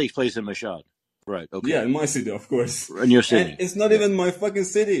up. that takes place in Mashhad. Right. Yeah, Okay. in my city, of course. In your And city. it's not Yeah. even my fucking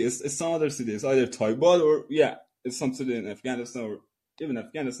city. It's some other city. It's either Taiwan or, yeah, it's some city in Afghanistan, or even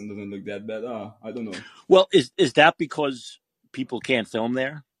Afghanistan doesn't look that bad. I don't know. Well, is that because people can't film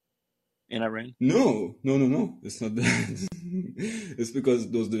there in Iran? No. It's not that. It's because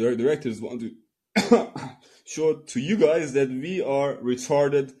those directors want to show to you guys that we are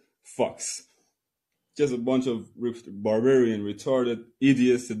retarded fucks. Just a bunch of barbarian, retarded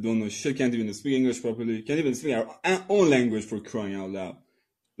idiots that don't know shit, can't even speak English properly, can't even speak our own language, for crying out loud.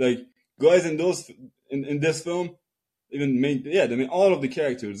 Like, guys in this film, all of the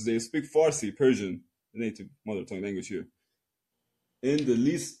characters, they speak Farsi, Persian, the native mother tongue language here, in the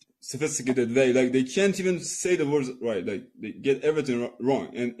least sophisticated way. Like, they can't even say the words right. Like, they get everything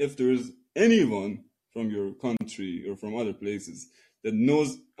wrong. And if there is anyone from your country or from other places that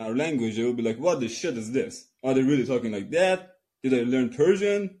knows our language, they will be like, what the shit is this? Are they really talking like that? Did I learn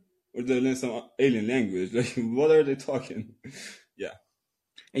Persian? Or did I learn some alien language? Like, what are they talking? Yeah.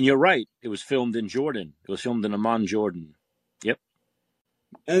 And you're right. It was filmed in Jordan. It was filmed in Amman, Jordan. Yep.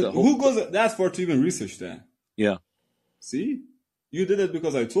 And who goes that far to even research that? Yeah. See? You did it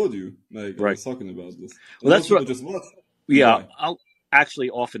because I told you. Like, I Right. was talking about this. And Well, that's people what. just watch. Yeah, Why? I'll actually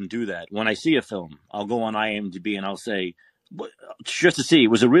often do that when I see a film. I'll go on IMDb and I'll say, just to see,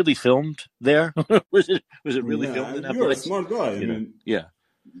 was it really filmed there? was it really filmed in that You're a place? smart guy. I mean, yeah.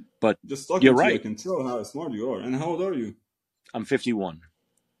 But just talking you're to you, I right. can tell how smart you are. And how old are you? I'm 51.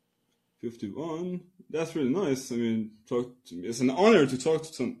 51. That's really nice. I mean, it's an honor to talk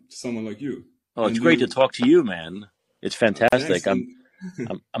to someone like you. Oh, it's great to talk to you, man. It's fantastic.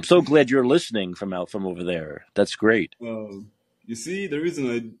 I'm so glad you're listening from over there. That's great. You see, the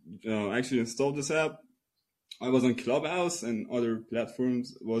reason I actually installed this app, I was on Clubhouse and other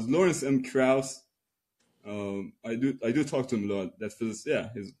platforms, was Lawrence M. Krauss. I do talk to him a lot. That's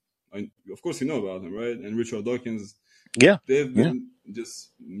of course you know about him, right? And Richard Dawkins. Yeah. They've been just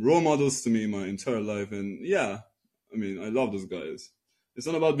role models to me my entire life. And yeah, I mean, I love those guys. It's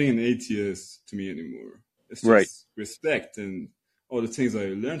not about being an atheist to me anymore. It's just respect and all the things I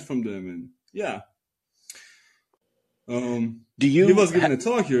learned from them. And yeah. He was giving a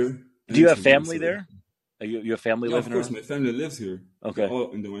talk here. Do you have family there? Your family live in Iran? Of course, my family lives here. Okay.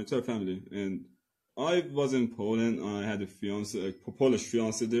 My entire family. And I was in Poland. I had a Polish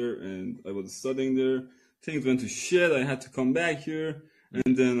fiance there, and I was studying there. Things went to shit. I had to come back here,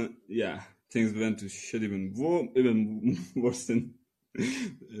 and then things went to shit even worse than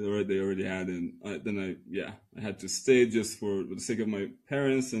they already had. And I had to stay just for the sake of my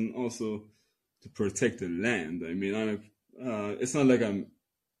parents and also to protect the land. I mean, it's not like I'm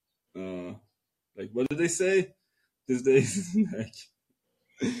like, what did they say these days? Like,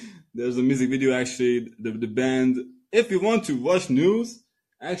 there's a music video actually. The band if you want to watch news,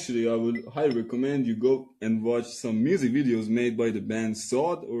 actually, I would highly recommend you go and watch some music videos made by the band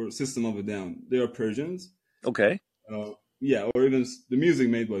Sod or System of a Down. They are Persians. Okay. Yeah, or even the music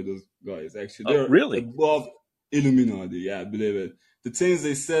made by those guys. Actually, Oh, they're really? above Illuminati. Yeah, believe it. The things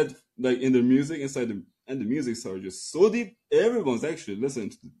they said, like in their music, and the musics are just so deep. Everyone's actually listening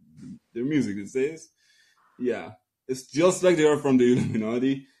to their music these days. Yeah, it's just like they are from the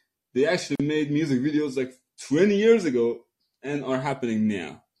Illuminati. They actually made music videos like 20 years ago and are happening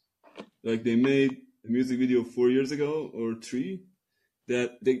now. Like they made a music video 4 years ago or 3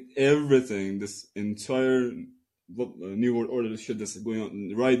 that everything, this entire New World Order shit that's going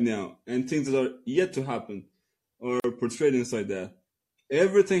on right now, and things that are yet to happen are portrayed inside that.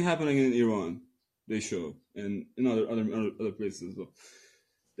 Everything happening in Iran, they show, and in other places as well.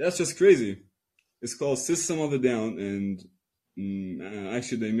 That's just crazy. It's called System of a Down, and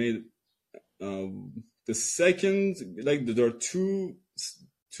actually they made the second, like there are two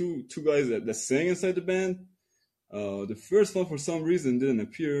guys that sang inside the band. The first one, for some reason, didn't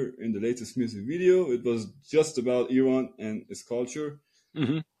appear in the latest music video. It was just about Iran and its culture.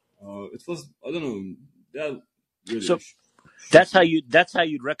 Mm-hmm. It was, I don't know, that really. So that's how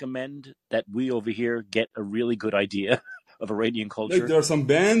you'd recommend that we over here get a really good idea of Iranian culture. Like there are some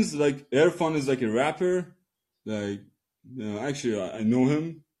bands, like Erfan is like a rapper. Like, actually, I know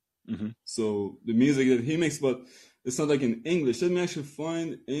him. Mm-hmm. So the music that he makes, but it's not like in English. Let me actually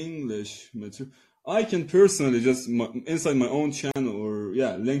find English material. I can personally just inside my own channel or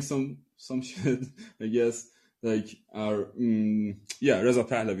link some shit, I guess, like our Reza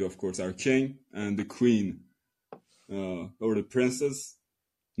Pahlavi, of course, our king, and the queen or the princess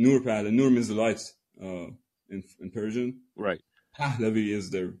Nur Pahlavi. Nur means the light in Persian. Right. Pahlavi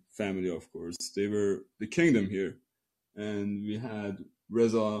is their family, of course. They were the kingdom here, and we had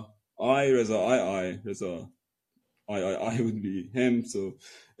Reza I would be him. So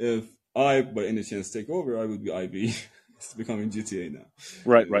if I, by any chance, take over, I would be IB. It's becoming GTA now.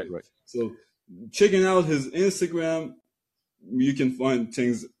 Right. So checking out his Instagram, you can find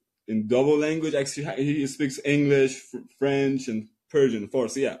things in double language. Actually, he speaks English, French, and Persian,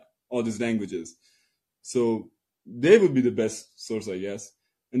 Farsi. Yeah, all these languages. So they would be the best source, I guess.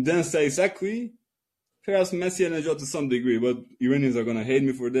 And then Say Sakwi, perhaps Messi and Najat to some degree, but Iranians are gonna hate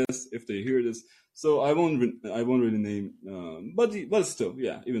me for this if they hear this. So I won't really name, but still,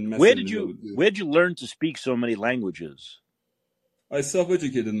 yeah. Even Messi. Where'd you learn to speak so many languages? I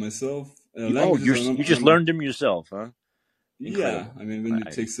self-educated myself. You just learned them yourself, huh? Incredible. Yeah, I mean, when you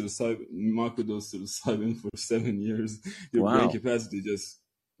take microdose psilocybin for 7 years, your brain capacity just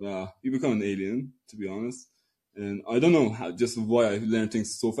you become an alien, to be honest. And I don't know why I learned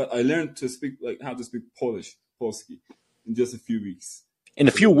things so fast. I learned to speak how to speak Polski, in just a few weeks. In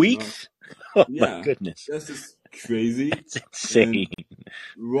a few weeks? Oh, yeah, my goodness. That's just crazy. It's insane. And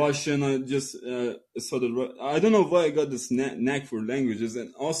Russian, I just I don't know why I got this knack for languages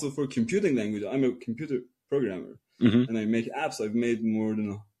and also for computing language. I'm a computer programmer, mm-hmm. and I make apps. I've made more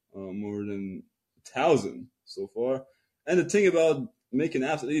than 1,000 so far. And the thing about making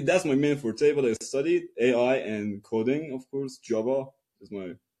apps, that's my main forte. But I studied AI and coding, of course. Java is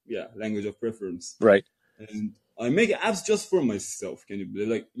my language of preference. Right. And I make apps just for myself. Can you believe?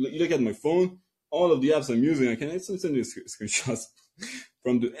 Like, you look at my phone, all of the apps I'm using, I can send you screenshots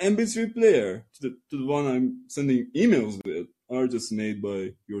from the MP3 player to the one I'm sending emails with are just made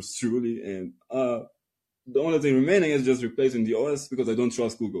by yours truly. And the only thing remaining is just replacing the OS because I don't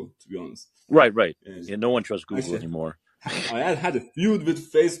trust Google, to be honest. Right. No one trusts Google anymore. I had a feud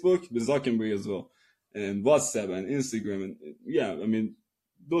with Facebook, with Zuckerberg as well, and WhatsApp and Instagram. And I mean,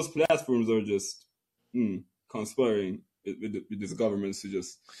 those platforms are just conspiring with these governments to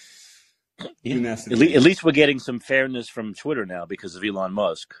just do nasty things. At least we're getting some fairness from Twitter now because of Elon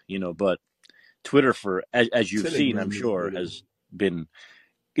Musk, but Twitter, as you've seen, I'm sure, has been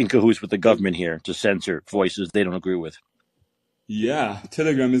in cahoots with the government here to censor voices they don't agree with. Yeah,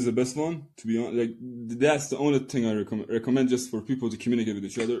 Telegram is the best one, to be honest. Like, that's the only thing I recommend just for people to communicate with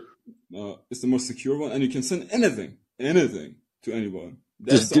each other. It's the most secure one, and you can send anything to anyone.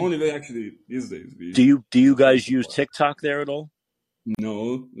 That's the only way, actually, these days. Do you guys use TikTok there at all?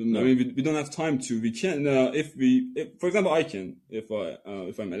 No. I mean, we don't have time to. We can for example, I can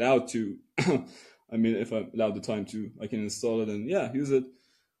if I'm allowed to. I mean, if I'm allowed the time to, I can install it and use it.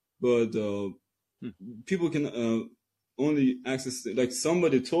 But people can only access it. Like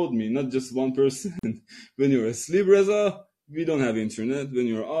somebody told me, not just one person. When you're asleep, Reza, we don't have internet. When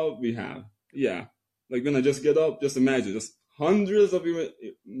you're up, we have. Yeah. Like when I just get up, just imagine, just hundreds of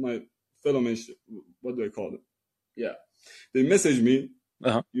my fellow men. What do I call it? Yeah. They message me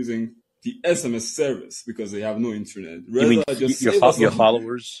using the SMS service because they have no internet. You mean Reza, just your save us your on that.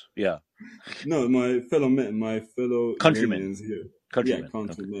 followers? Yeah, No, my fellow countrymen, Iranians here. Yeah, countrymen. Okay.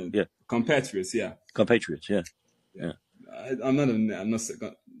 countrymen, Yeah, compatriots. Yeah, compatriots. Yeah, yeah. yeah. I'm not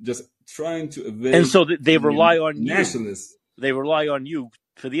just trying to And evade so they rely the on you. nationalists. They rely on you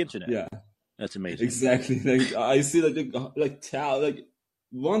for the internet. Yeah, That's amazing. exactly. Like I see like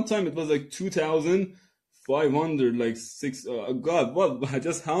one time it was like 2,500, like six. God, what?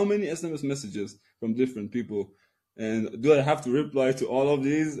 Just how many SMS messages from different people? And do I have to reply to all of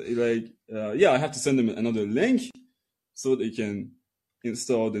these? Like, yeah, I have to send them another link so they can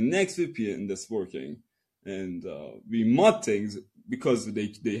install the next VPN that's working. And we mod things because they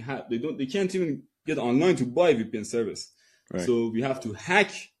can't even get online to buy VPN service. Right. So we have to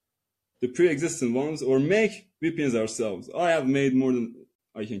hack the pre-existing ones or make VPNs ourselves. I have made more than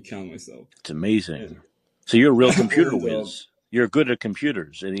I can count myself. It's amazing. So you're a real computer And, whiz. You're good at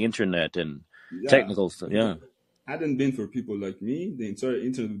computers and the internet and technical stuff. Yeah. Hadn't been for people like me, the entire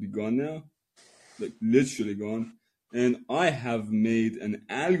internet would be gone now, like literally gone. And I have made an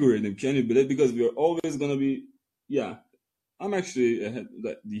algorithm. Can you believe? Because we are always gonna be, yeah. I'm actually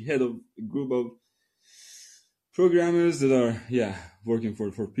the head of a group of programmers that are, working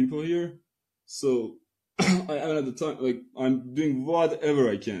for people here. So I am at the time, like I'm doing whatever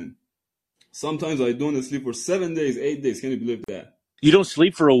I can. Sometimes I don't sleep for 7 days, 8 days. Can you believe that? You don't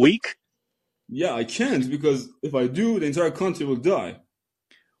sleep for a week? Yeah, I can't because if I do, the entire country will die.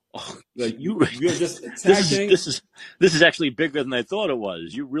 Oh, like we are just attacking. This is actually bigger than I thought it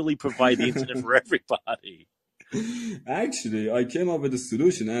was. You really provide the internet for everybody. Actually, I came up with a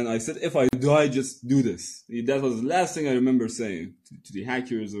solution, and I said, if I die, just do this. That was the last thing I remember saying to the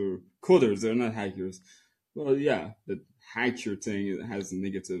hackers or coders. They're not hackers. Well, yeah, the hacker thing has a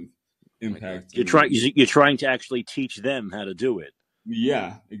negative impact. You're trying to actually teach them how to do it.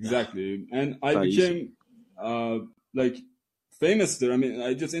 Yeah, exactly. And I became like famous there. I mean,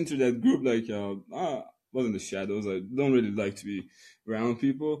 I just entered that group like was in the shadows. I don't really like to be around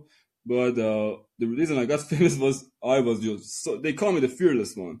people. But the reason I got famous was I was just they call me the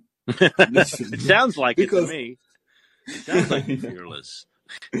fearless one. It sounds like it to me. It sounds like you're fearless.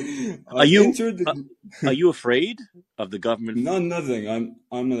 Are you afraid of the government? Nothing.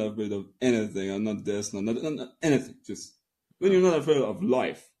 I'm not afraid of anything. I'm not this, not anything. Just when you're not afraid of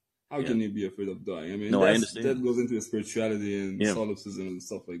life, how can you be afraid of dying? I mean, I understand. That goes into spirituality and solipsism and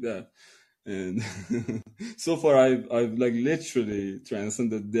stuff like that. And so far, I've like literally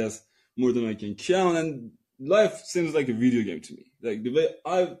transcended death more than I can count, and life seems like a video game to me. Like the way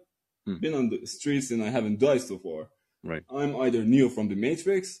I've been on the streets and I haven't died so far. Right. I'm either Neo from the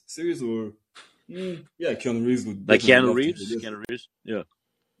Matrix series or Keanu Reeves would like Keanu Reeves. Keanu Reeves. Yeah.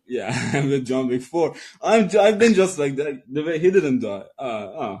 Yeah, I'm with John Wick 4. I've been just like that. The way he didn't die.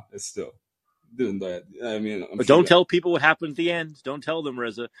 It's still didn't die. I mean, but don't tell people what happened at the end. Don't tell them,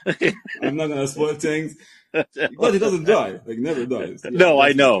 Reza. I'm not gonna spoil things. But he doesn't die. Like never dies. Yeah, no,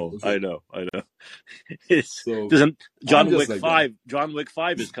 I know. John Wick 5. John Wick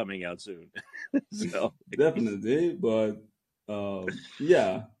 5 is coming out soon. So. Definitely, but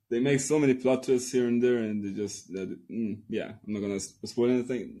they make so many plot twists here and there, and they just I'm not gonna spoil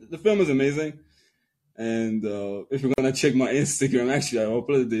anything. The film is amazing, and if you're gonna check my Instagram, actually I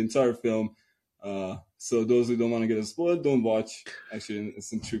uploaded the entire film. So those who don't want to get it spoiled, don't watch. Actually,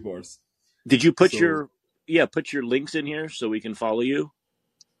 it's in 3 parts. Did you put your links in here so we can follow you?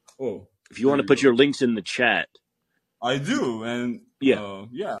 Oh, if you want to put your links in the chat, I do, and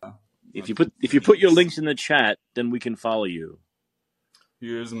If you put your links in the chat, then we can follow you.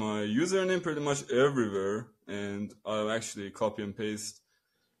 Here's my username pretty much everywhere, and I'll actually copy and paste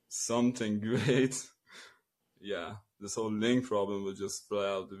something great. Yeah, this whole link problem will just fly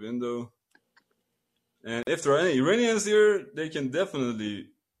out the window. And if there are any Iranians here, they can definitely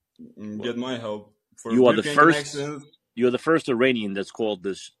get my help. You are the first. You are the first Iranian that's called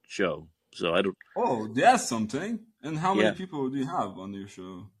this show. So I don't. Oh, that's something. And how many people do you have on your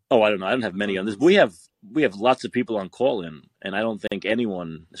show? Oh, I don't know. I don't have many on this. We have lots of people on call in, and I don't think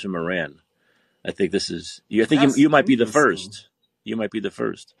anyone is from Iran. I think this is. I think you might be the first. You might be the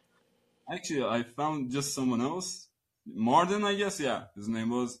first. Actually, I found just someone else, Martin, I guess. Yeah, his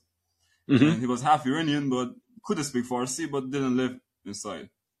name was. Mm-hmm. And he was half Iranian, but couldn't speak Farsi, but didn't live inside.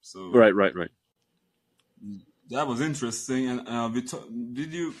 So right. That was interesting. And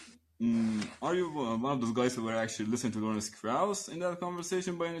did you? Are you one of those guys who were actually listening to Lawrence Krauss in that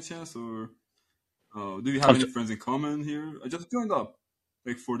conversation by any chance, or do you have any friends in common here? I just joined up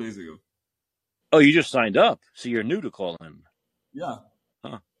like 4 days ago. Oh, you just signed up, so you're new to call him. Yeah.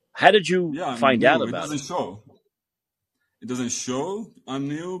 Huh. How did you find out about it? It doesn't show. it doesn't show I'm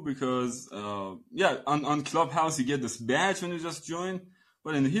new because on Clubhouse you get this badge when you just join,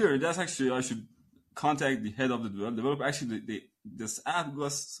 but in here that's actually I should contact the head of the developer. Actually, this app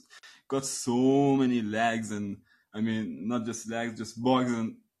got so many lags, and I mean not just lags, just bugs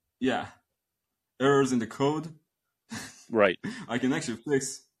and errors in the code. Right. I can actually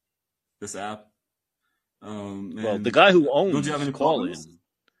fix this app. Well, the guy who owns don't you have any Callin, problems?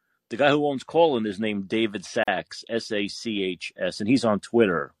 the guy who owns Callin is named David Sachs, Sachs, and he's on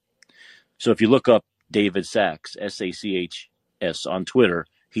Twitter. So if you look up David Sachs, Sachs, on Twitter,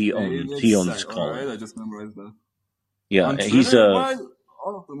 he owns Callin. All right, I just memorized that. Yeah, on Twitter, he's why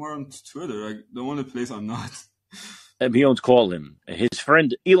all of them are on Twitter? Like the only place I'm not. He owns Callin. His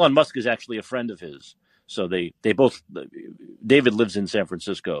friend Elon Musk is actually a friend of his. So they both. David lives in San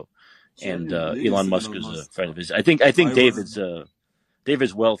Francisco, and Elon Musk is a friend of his. I think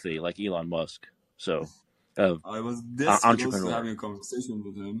David's wealthy like Elon Musk. So I was this close to having a conversation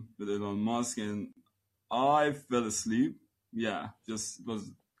with Elon Musk, and I fell asleep. Yeah, just was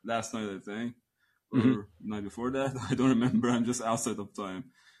last night I think, or night before that. I don't remember. I'm just outside of time.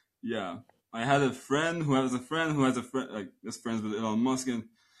 Yeah, I had a friend who has a friend who has a friend, like this friends with Elon Musk, and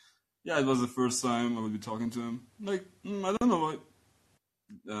yeah, it was the first time I would be talking to him. Like, I don't know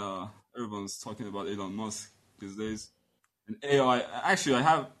why everyone's talking about Elon Musk these days. And AI, actually, I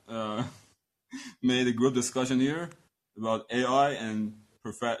have made a group discussion here about AI and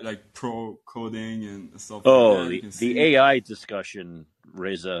pro coding and stuff like that. The AI discussion,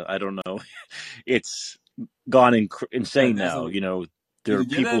 Reza, I don't know. It's gone insane now. There are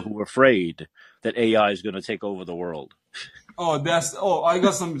people who are afraid that AI is going to take over the world. I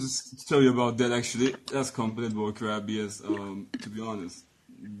got something to tell you about that actually. That's complete bullcrap, yes. To be honest,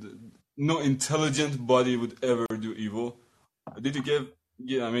 no intelligent body would ever do evil. Did you get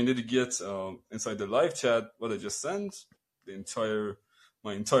inside the live chat what I just sent?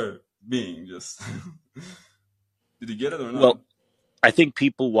 My entire being just. Did you get it or not? Well, I think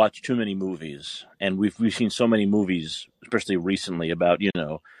people watch too many movies, and we've seen so many movies, especially recently, about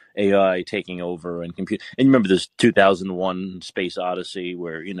AI taking over and compute. And you remember this 2001 Space Odyssey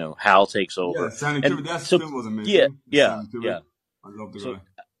where HAL takes over. Yeah, Stanley Kubrick. That film was amazing. Yeah. I love the guy.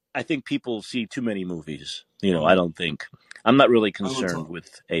 I think people see too many movies. I'm not really concerned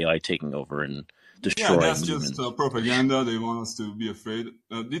with AI taking over and destroying humans. Yeah, that's just propaganda. They want us to be afraid.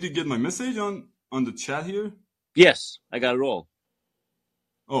 Did you get my message on the chat here? Yes, I got it all.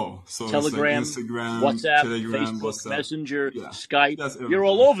 Oh, so Telegram, it's like Instagram, WhatsApp, Telegram, Facebook, Messenger, yeah, Skype. You're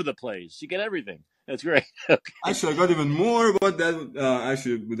all over the place. You get everything. That's great. Okay. Actually, I got even more, but that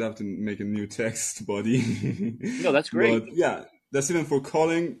actually would have to make a new text body. No, that's great. But yeah, that's even for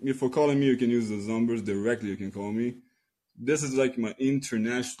calling. If for calling me, you can use those numbers directly. You can call me. This is like my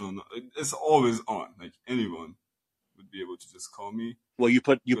international. It's always on. Like anyone would be able to just call me. Well, you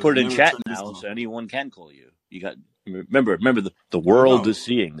put it in chat now, so anyone can call you. You got remember the world is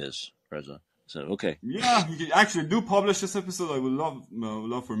seeing this, Reza. So okay. Yeah, you can actually do publish this episode. I would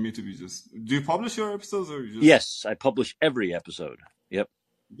love for me to be just. Do you publish your episodes or you just? Yes, I publish every episode. Yep.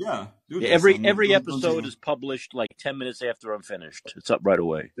 Yeah. Every episode is published like 10 minutes after I'm finished. It's up right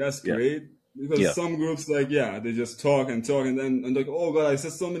away. That's great. Because some groups they just talk and then and like, oh god, I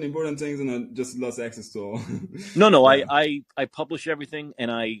said so many important things and I just lost access to all. No, I publish everything and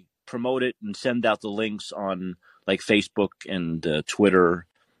I promote it and send out the links on like Facebook and Twitter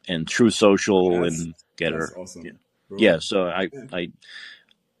and True Social and Getter. That's awesome. Yeah, so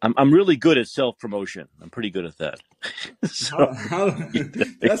I'm really good at self promotion. I'm pretty good at that.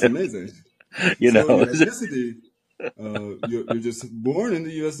 That's amazing. Ethnicity. You're just born in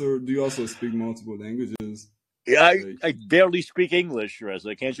the U.S. or do you also speak multiple languages? Yeah, I barely speak English,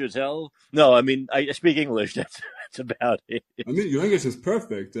 Reza. Can't you tell? No, I mean I speak English. That's about it. I mean, your English is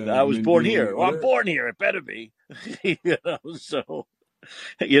perfect. I was born here. Well, I'm born here. It better be. So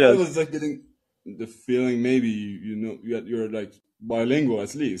I was like getting the feeling maybe you're like bilingual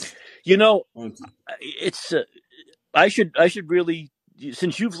at least. It's I should really,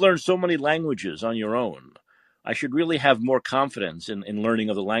 since you've learned so many languages on your own, I should really have more confidence in learning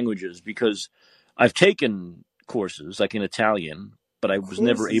other languages because I've taken courses like in Italian, but I was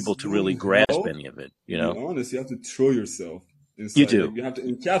never able to really grasp any of it. To be honest, you have to throw yourself inside. You do. Like, you have to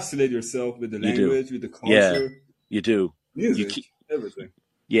encapsulate yourself with the language, with the culture. Yeah, you do. Music, everything.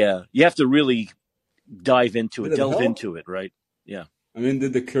 Yeah, you have to really delve into it, right? Yeah. I mean,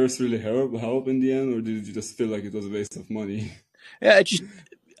 did the course really help in the end, or did you just feel like it was a waste of money? Yeah,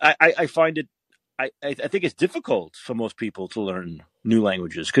 I find it. I think it's difficult for most people to learn new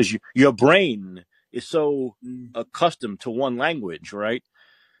languages because your brain is so accustomed to one language, right?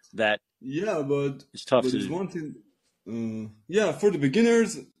 That but it's tough. There's one thing. Yeah, for the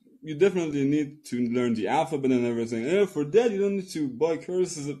beginners, you definitely need to learn the alphabet and everything. And for that, you don't need to buy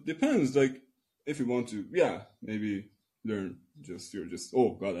courses. It depends. Like, if you want to, yeah, maybe learn. You're just,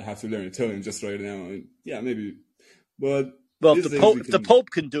 oh God, I have to learn Italian just right now. And yeah, maybe. But Well, these days you if the can. Pope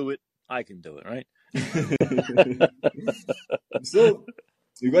can do it, I can do it, right? So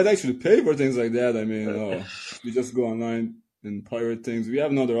you guys actually pay for things like that. I mean, we just go online and pirate things. We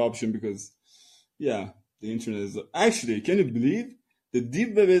have another option because, yeah, the internet is actually. Can you believe the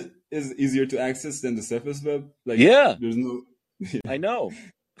deep web is easier to access than the surface web? Like, Yeah, there's no. I know.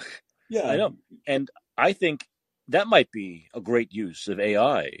 I Yeah, know. And I think that might be a great use of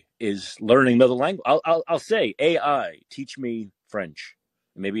AI is learning another language. I'll say AI, teach me French.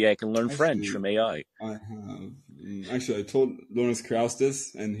 Maybe I can learn French actually, from AI. I have. Actually, I told Lawrence Krauss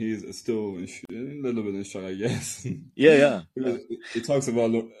this, and he's still a little bit in shock, I guess. Yeah, yeah, yeah. Because he talks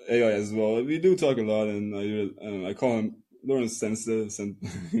about AI as well. We do talk a lot, and I call him Lawrence Sensei,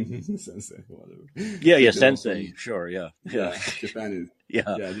 Sensei, whatever. Yeah, yeah, Take it off sensei. from, Sure, yeah. Yeah. yeah, Japanese. Yeah.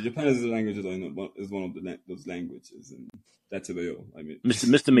 Yeah, the Japanese language is, is one of those languages, and that's a way. I mean, Mr.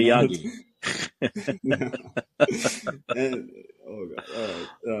 not. Miyagi. Yeah. And oh god,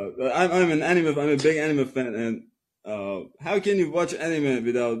 all right. I'm an anime. I'm a big anime fan, and how can you watch anime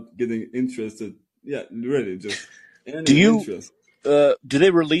without getting interested? Yeah, really, just Do any you interest. do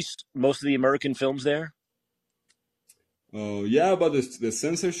they release most of the American films there? Yeah, but the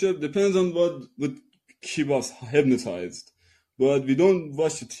censorship depends on what would keep us hypnotized. But we don't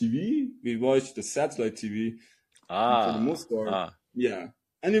watch the TV. We watch the satellite TV, and for the Ah, most part, ah. yeah.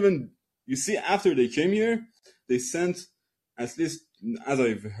 And even you see, after they came here, they sent at least, as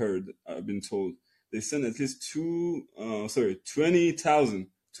I've been told, they sent at least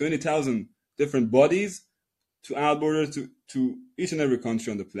 20,000 different bodies to our borders to each and every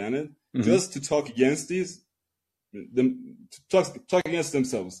country on the planet Hmm. just to talk against them, to talk against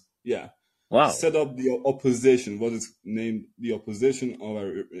themselves. Yeah, to Wow. set up the opposition, what is named the opposition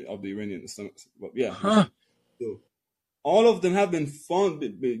of the Iranians. Yeah, Huh. so all of them have been found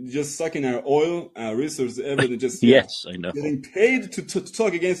just sucking our oil, our resources, everything. Just yeah, Yes, I know. getting paid to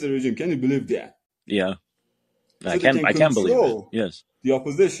talk against the regime. Can you believe that? Yeah. So they can I can believe it. control Yes. the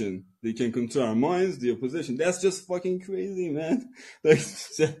opposition. They can control our minds, the opposition. That's just fucking crazy, man. Like,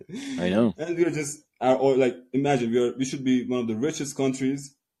 I know. and we're just or like imagine we should be one of the richest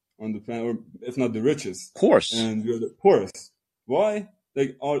countries on the planet, or if not the richest, Of course. and we're the poorest. Why?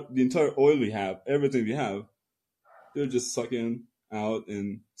 Like the entire oil we have, everything we have, they're just sucking out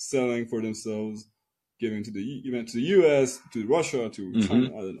and selling for themselves, giving to the U.S., to Russia, to Hmm. China.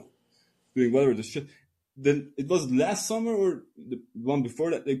 I don't know, doing whatever the shit. Then it was last summer or the one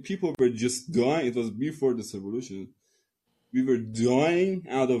before that. Like people were just dying. It was before this revolution. We were dying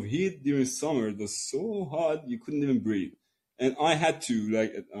out of heat during summer. It was so hot you couldn't even breathe. And I had to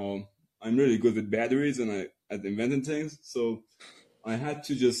I'm really good with batteries and I at inventing things. So I had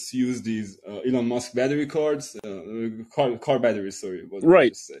to just use these Elon Musk battery cards, car batteries. Sorry, what did I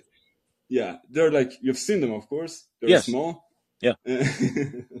Right. just say? Yeah, they're like you've seen them, of course. They're Yes. small, Yeah.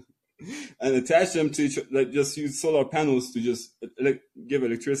 and attach them to like just use solar panels to just give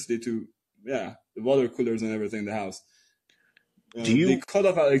electricity to the water coolers and everything in the house. Do They you? cut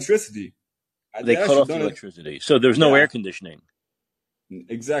off our electricity. They They cut actually off the done it. electricity, so there's no air Yeah, conditioning.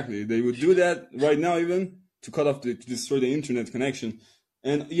 exactly. They would do that right now even to cut off to destroy the internet connection.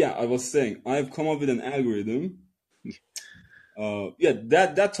 And yeah, I was saying I've come up with an algorithm.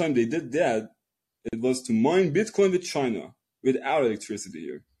 That time they did that. It was to mine Bitcoin with China without electricity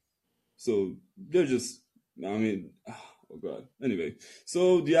here. So they're just, I mean, oh god. Anyway,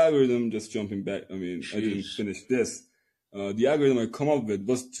 so the algorithm, just jumping back, I mean, I didn't Jeez. finish this. The algorithm I come up with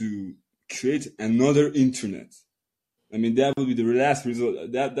was to create another internet. I mean, that would be the last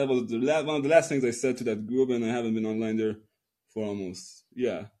result. That was one of the last things I said to that group, and I haven't been online there for almost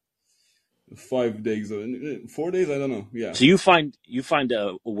 5 days or 4 days. I don't know. Yeah, So you find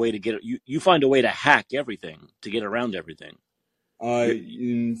a way to you find a way to hack everything to get around everything.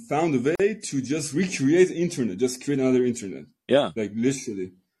 I found a way to just recreate internet, just create another internet. Yeah. Like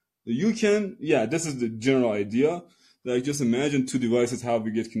literally, you can. Yeah, this is the general idea. Like just imagine two devices, how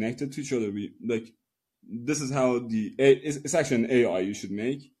we get connected to each other. This is how it's actually an AI you should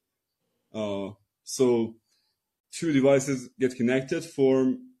make. So two devices get connected,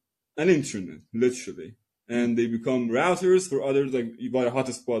 form an internet, literally, and they become routers for others. Like you buy a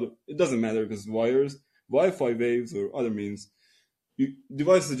hotspot, it doesn't matter because wires, Wi-Fi waves, or other means.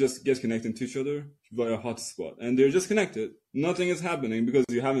 Devices just get connected to each other via hotspot, and they're just connected. Nothing is happening because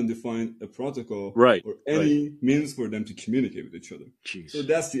you haven't defined a protocol Right. or Right. any means for them to communicate with each other. Jeez. So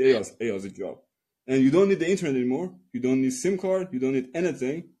that's the AOS job. And you don't need the internet anymore. You don't need SIM card. You don't need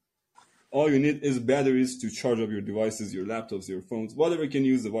anything. All you need is batteries to charge up your devices, your laptops, your phones, whatever can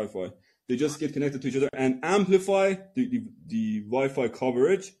use the Wi-Fi. They just get connected to each other and amplify the Wi-Fi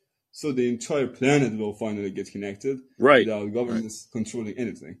coverage, so the entire planet will finally get connected Right. without governments controlling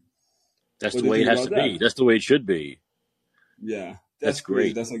anything. That's What the do you way it think has about to be. that? That's the way it should be. Yeah, That's that's crazy.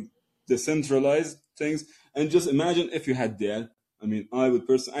 great. That's like decentralized things. And just imagine if you had that. I mean, I would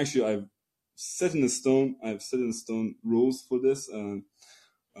personally, actually, I've set in stone rules for this, and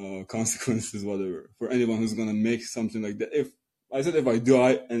consequences, whatever, for anyone who's gonna make something like that. If I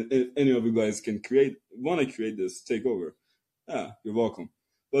die and if any of you guys want to create this, take over, yeah, you're welcome.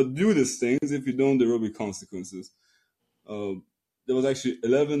 But do these things. If you don't, there will be consequences. There was actually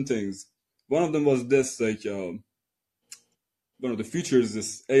 11 things. One of them was this, like, one of the features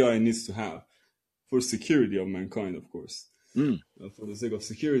this AI needs to have for security of mankind, of course. For the sake of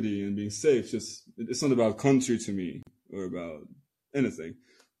security and being safe, it's not about country to me or about anything.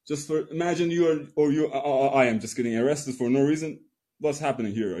 Just for imagine I am just getting arrested for no reason. What's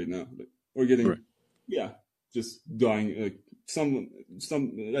happening here right now? Like, or getting, Right. just dying. Like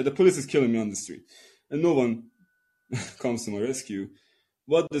the police is killing me on the street, and no one comes to my rescue.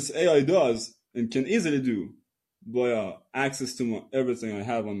 What this AI does and can easily do via access to everything I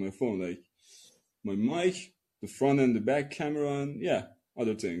have on my phone, like my mic, the front and the back camera, and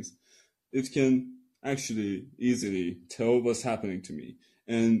other things. It can actually easily tell what's happening to me.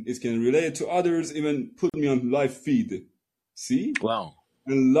 And it can relay it to others, even put me on live feed. See? Wow.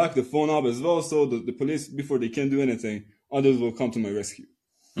 And lock the phone up as well, so the police, before they can do anything, others will come to my rescue.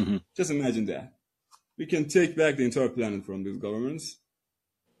 Mm-hmm. Just imagine that. We can take back the entire planet from these governments.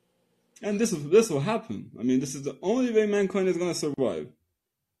 And this will happen. I mean, this is the only way mankind is going to survive.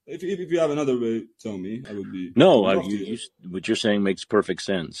 If you have another way, tell me. I would be. No, what you're saying makes perfect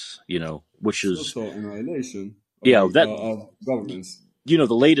sense. Which is total annihilation that of governments. The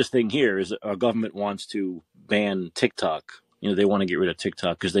latest thing here is our government wants to ban TikTok. They want to get rid of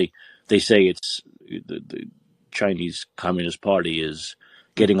TikTok because they say it's the Chinese Communist Party is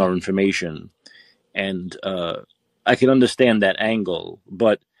getting our information, and I can understand that angle,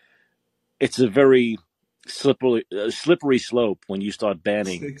 but it's a very slippery slope when you start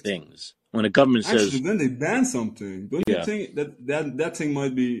banning things. When a government says, when they ban something, don't you think that thing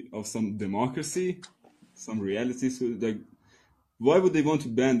might be of some democracy, some reality? So, like, why would they want to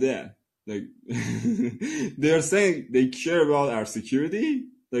ban that? Like, they are saying they care about our security?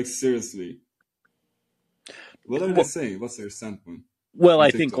 Like, seriously. What are they saying? What's their standpoint? Well,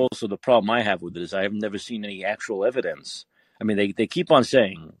 I think also the problem I have with it is I have never seen any actual evidence. I mean, they keep on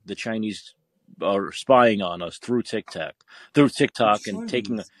saying the Chinese are spying on us through TikTok and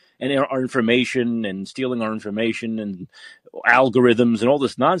taking our information and stealing our information and algorithms and all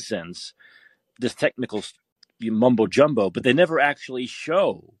this nonsense, this technical mumbo jumbo, but they never actually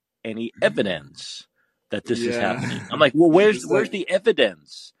show any evidence that this is happening. I'm like, well, where's the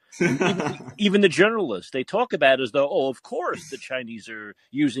evidence? Even the journalists, they talk about it as though, of course the Chinese are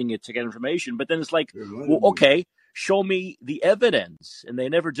using it to get information, but then it's like, well, okay, show me the evidence, and they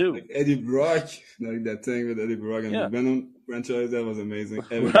never do. Like Eddie Brock, like that thing with Eddie Brock and the Venom franchise, that was amazing.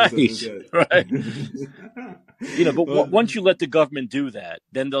 Right. But once you let the government do that,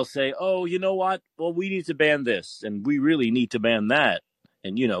 then they'll say, oh, you know what? Well, we need to ban this, and we really need to ban that.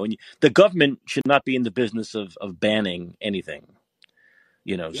 And, and the government should not be in the business of banning anything.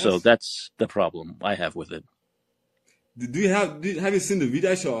 So that's the problem I have with it. Have you seen the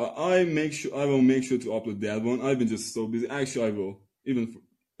video? Actually, I will make sure to upload that one. I've been just so busy. Actually, I will, even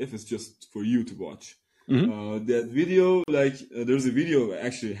if it's just for you to watch. Mm-hmm. That video, there's a video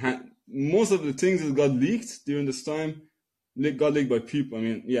actually. Most of the things that got leaked during this time got leaked by people. I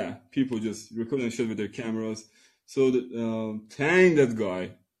mean, people just recording shit with their cameras. So thank that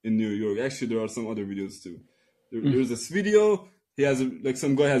guy in New York. Actually, there are some other videos too. There's this video. He has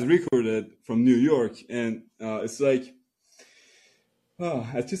some guy has recorded from New York, and it's like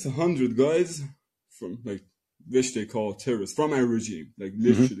at least 100 guys from which they call terrorists from our regime,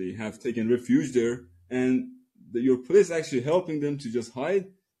 literally have taken refuge there, and your police actually helping them to just hide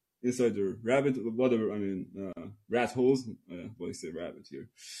inside their rat holes. Well, I say rabbit here.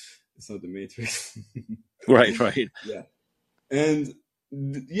 It's not the Matrix. Right. Yeah, and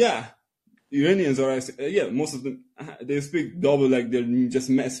Iranians are most of them, they speak double, they're just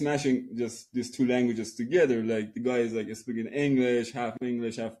smashing just these two languages together. Like, the guy is speaking English, half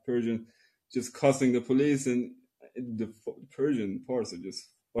Persian, just cussing the police, and the Persian parts are just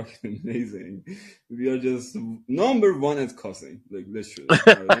fucking amazing. We are just number one at cussing, literally.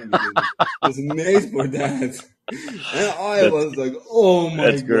 Just made for that. And I That's was like, oh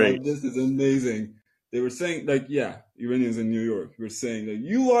my that's great. God, this is amazing. They were saying, like, yeah, Iranians in New York were saying, like,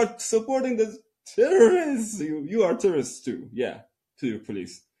 you are supporting the terrorists. You are terrorists too. Yeah, to your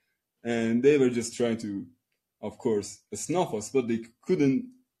police. And they were just trying to, of course, snuff us, but they couldn't,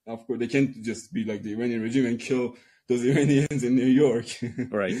 of course, they can't just be like the Iranian regime and kill those Iranians in New York.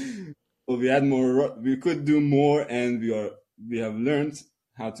 Right. But we could do more, and we have learned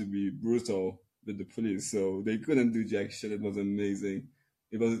how to be brutal with the police. So they couldn't do jack shit. It was amazing.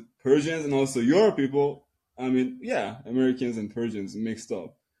 It was Persians and also your people. I mean, yeah, Americans and Persians mixed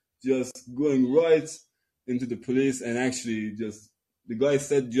up, just going right into the police and actually just the guy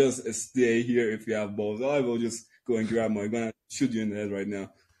said, just stay here if you have balls. I will just go and grab my gun and shoot you in the head right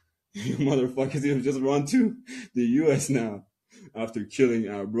now. You motherfuckers, you have just run to the US now after killing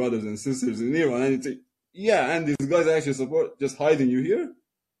our brothers and sisters in Iran. And yeah, and these guys actually support just hiding you here.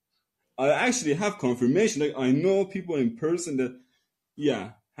 I actually have confirmation. Like, I know people in person that,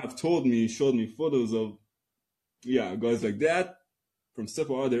 yeah, have told me, showed me photos of, yeah, guys like that from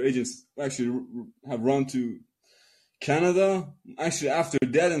several other agents actually have run to Canada. Actually, after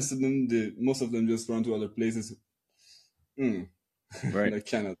that incident, most of them just run to other places. Right. Like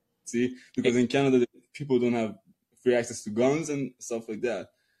Canada. See, because in Canada, people don't have free access to guns and stuff like that.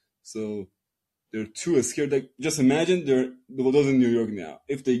 So they're too scared. Like, just imagine those in New York now.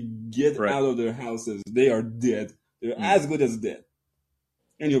 If they get Right. out of their houses, they are dead. They're as good as dead,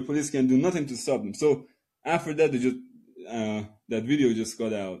 and your police can do nothing to stop them. So after that, they just that video just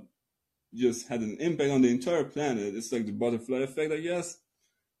got out, just had an impact on the entire planet. It's like the butterfly effect, I guess. It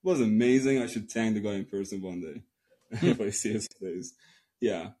was amazing. I should thank the guy in person one day if I see his face.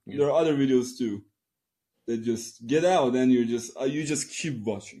 Yeah, there are other videos too that just get out and you just keep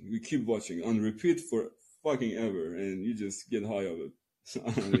watching. You keep watching on repeat for fucking ever, and you just get high of it.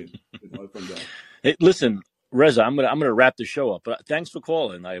 I mean, get high from that. Hey, listen, Reza, I'm gonna wrap the show up. But thanks for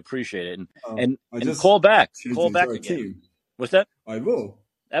calling. I appreciate it. And I just call back. changed Call the back entire again. team. What's that? I will.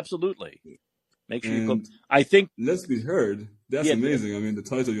 Absolutely. Make sure you call. And I think let's be heard. That's Yeah, amazing. I mean, the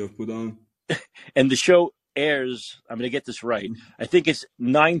title you have put on. and the show airs. I'm gonna get this right. I think it's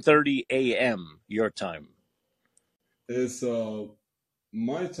 9:30 a.m. your time. It's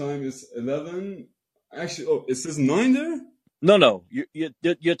my time is 11. Actually, oh, it says 9 there. No.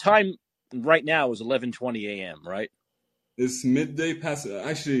 Your time right now is 11:20 a.m. Right? It's midday past.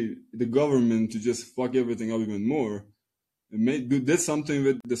 Actually, the government, to just fuck everything up even more, did something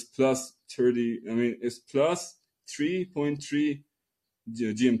with this plus 30. I mean, it's plus 3.3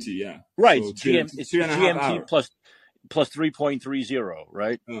 GMT. Yeah. Right. So It's GM. It's 3.5 GMT hours. plus 3.30.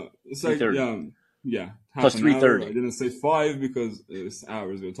 Right? It's like 3:30. yeah, Plus half an hour. 3:30. I didn't say 5 because it's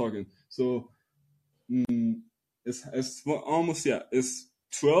hours we're talking. So it's almost, yeah, it's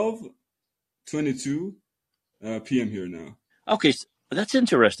 12:22 p.m. here now. Okay, so that's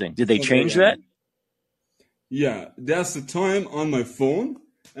interesting. Did they Okay, change yeah. that? Yeah, that's the time on my phone,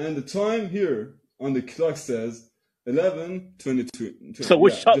 and the time here on the clock says 11:22. So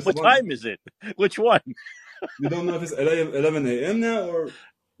Yeah, what time is it? Which one? You don't know if it's 11 a.m. now or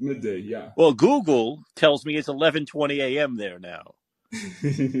midday? Yeah. Well, Google tells me it's 11:20 a.m. there now.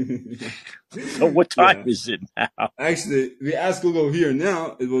 So what time is it now? Actually, we ask Google here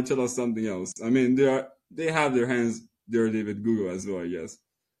now, it will tell us something else. I mean, they have their hands dirty with Google as well, I guess.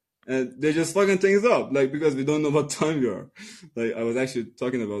 And they're just fucking things up, like, because we don't know what time we are. Like, I was actually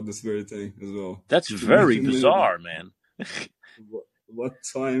talking about this very thing as well. That's very bizarre, man. What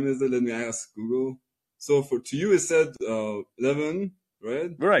time is it? Let me ask Google. So to you, it said 11,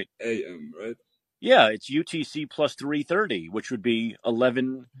 right? Right. A.M., right? Yeah, it's UTC plus 3:30, which would be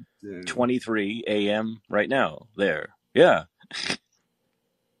 11:23 a.m. right now. There. Yeah.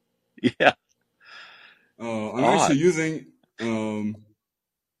 Yeah. I'm actually using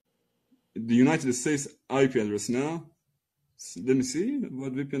the United States IP address now. So let me see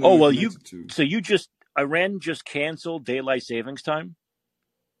what VPN. Oh, well, Iran just canceled daylight savings time?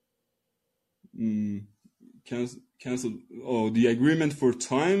 Cancelled. Oh, the agreement for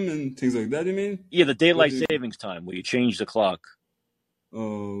time and things like that, you mean? Yeah, the daylight savings time where you change the clock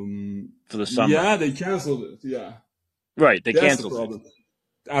for the summer. Yeah, they canceled it. Yeah. Right, they That's canceled the problem. it.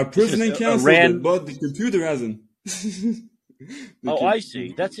 Our president canceled it, but the computer hasn't. I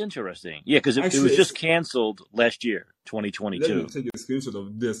see. That's interesting. Yeah, because it was just canceled last year, 2022. Let me take a screenshot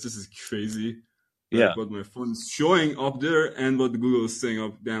of this. This is crazy. Yeah. But my phone is showing up there, and what Google is saying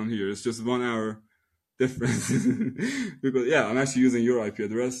up down here. It's just 1 hour difference. Because yeah, I'm actually using your IP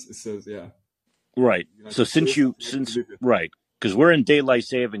address. It says Right. So right, because we're in daylight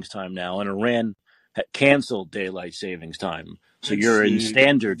savings time now, and Iran canceled daylight savings time. So actually, you're in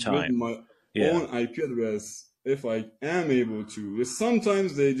standard time. With my own IP address, if I am able to,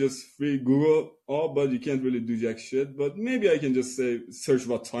 sometimes they just free Google all, but you can't really do jack shit. But maybe I can just say, search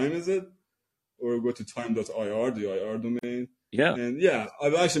what time is it, or go to time.ir, the IR domain. Yeah. And yeah,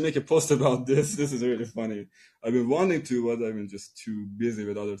 I'll actually make a post about this. This is really funny. I've been wanting to, but I've been just too busy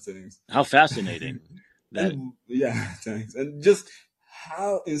with other things. How fascinating. And yeah, thanks. And just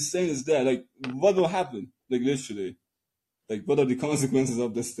how insane is that? Like, what will happen? Like, literally. Like, what are the consequences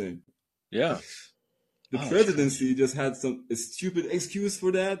of this thing? Yeah. The presidency just had a stupid excuse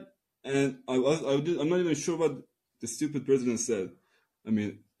for that, and I'm not even sure what the stupid president said. I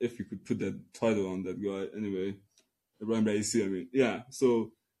mean, if you could put that title on that guy, anyway, Ibrahim Raisi. I mean, yeah.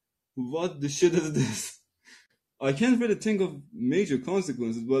 So, what the shit is this? I can't really think of major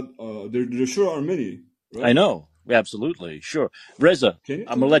consequences, but there sure are many. Right? I know. Absolutely. Sure. Reza, I'm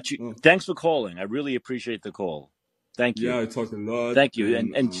going to let you. Oh. Thanks for calling. I really appreciate the call. Thank you. Yeah, I talked a lot. Thank you.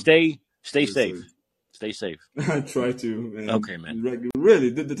 And stay safe. Sorry. Stay safe. I try to. And okay, man. Really,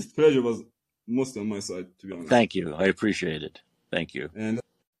 the pleasure was mostly on my side, to be honest. Thank you. I appreciate it. Thank you. And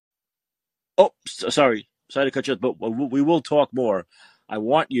sorry to cut you off, but we will talk more. I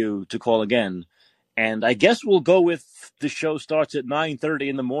want you to call again. And I guess we'll go with the show starts at 9:30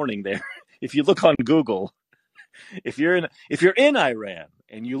 in the morning there. If you look on Google, if you're in Iran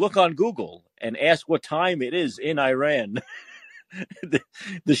and you look on Google and ask what time it is in Iran,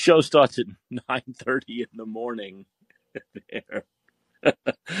 the show starts at 9:30 in the morning there.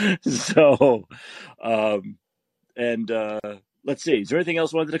 So, let's see. Is there anything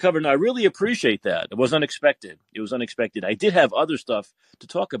else I wanted to cover? No, I really appreciate that. It was unexpected. I did have other stuff to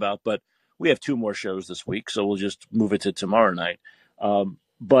talk about, but we have 2 more shows this week, so we'll just move it to tomorrow night.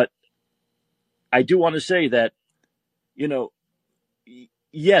 But I do want to say that,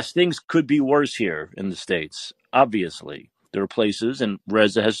 yes, things could be worse here in the States. Obviously, there are places, and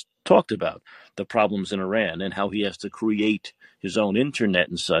Reza has talked about the problems in Iran and how he has to create his own internet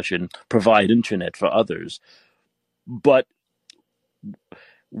and such and provide internet for others. But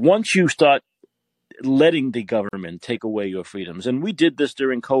once you start letting the government take away your freedoms, and we did this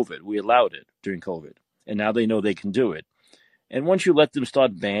during COVID, we allowed it during COVID, and now they know they can do it. And once you let them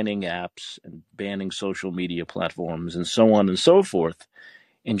start banning apps and banning social media platforms and so on and so forth,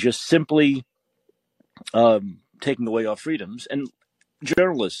 and just simply taking away our freedoms, and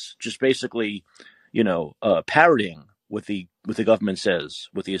journalists just basically, parroting what the government says,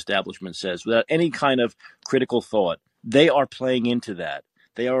 what the establishment says, without any kind of critical thought, they are playing into that.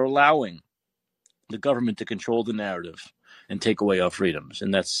 They are allowing the government to control the narrative and take away our freedoms.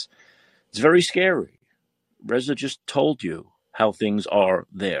 And it's very scary. Reza just told you how things are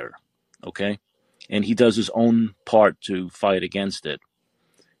there, okay? And he does his own part to fight against it.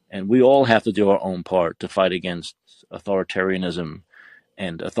 And we all have to do our own part to fight against authoritarianism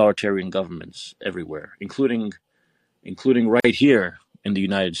and authoritarian governments everywhere, including right here in the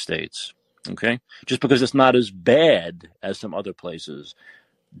United States, okay? Just because it's not as bad as some other places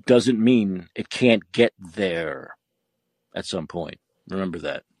doesn't mean it can't get there at some point. Remember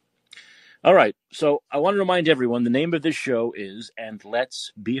that. All right, so I want to remind everyone the name of this show is And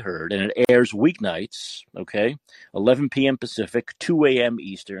Let's Be Heard, and it airs weeknights, okay, 11 p.m. Pacific, 2 a.m.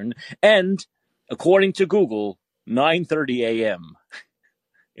 Eastern, and according to Google, 9:30 a.m.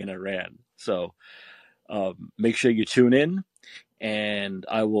 in Iran. So make sure you tune in, and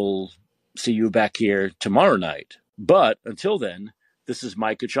I will see you back here tomorrow night. But until then, this is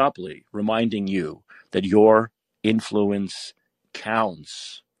Mike Kachopoli reminding you that your influence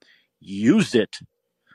counts. Use it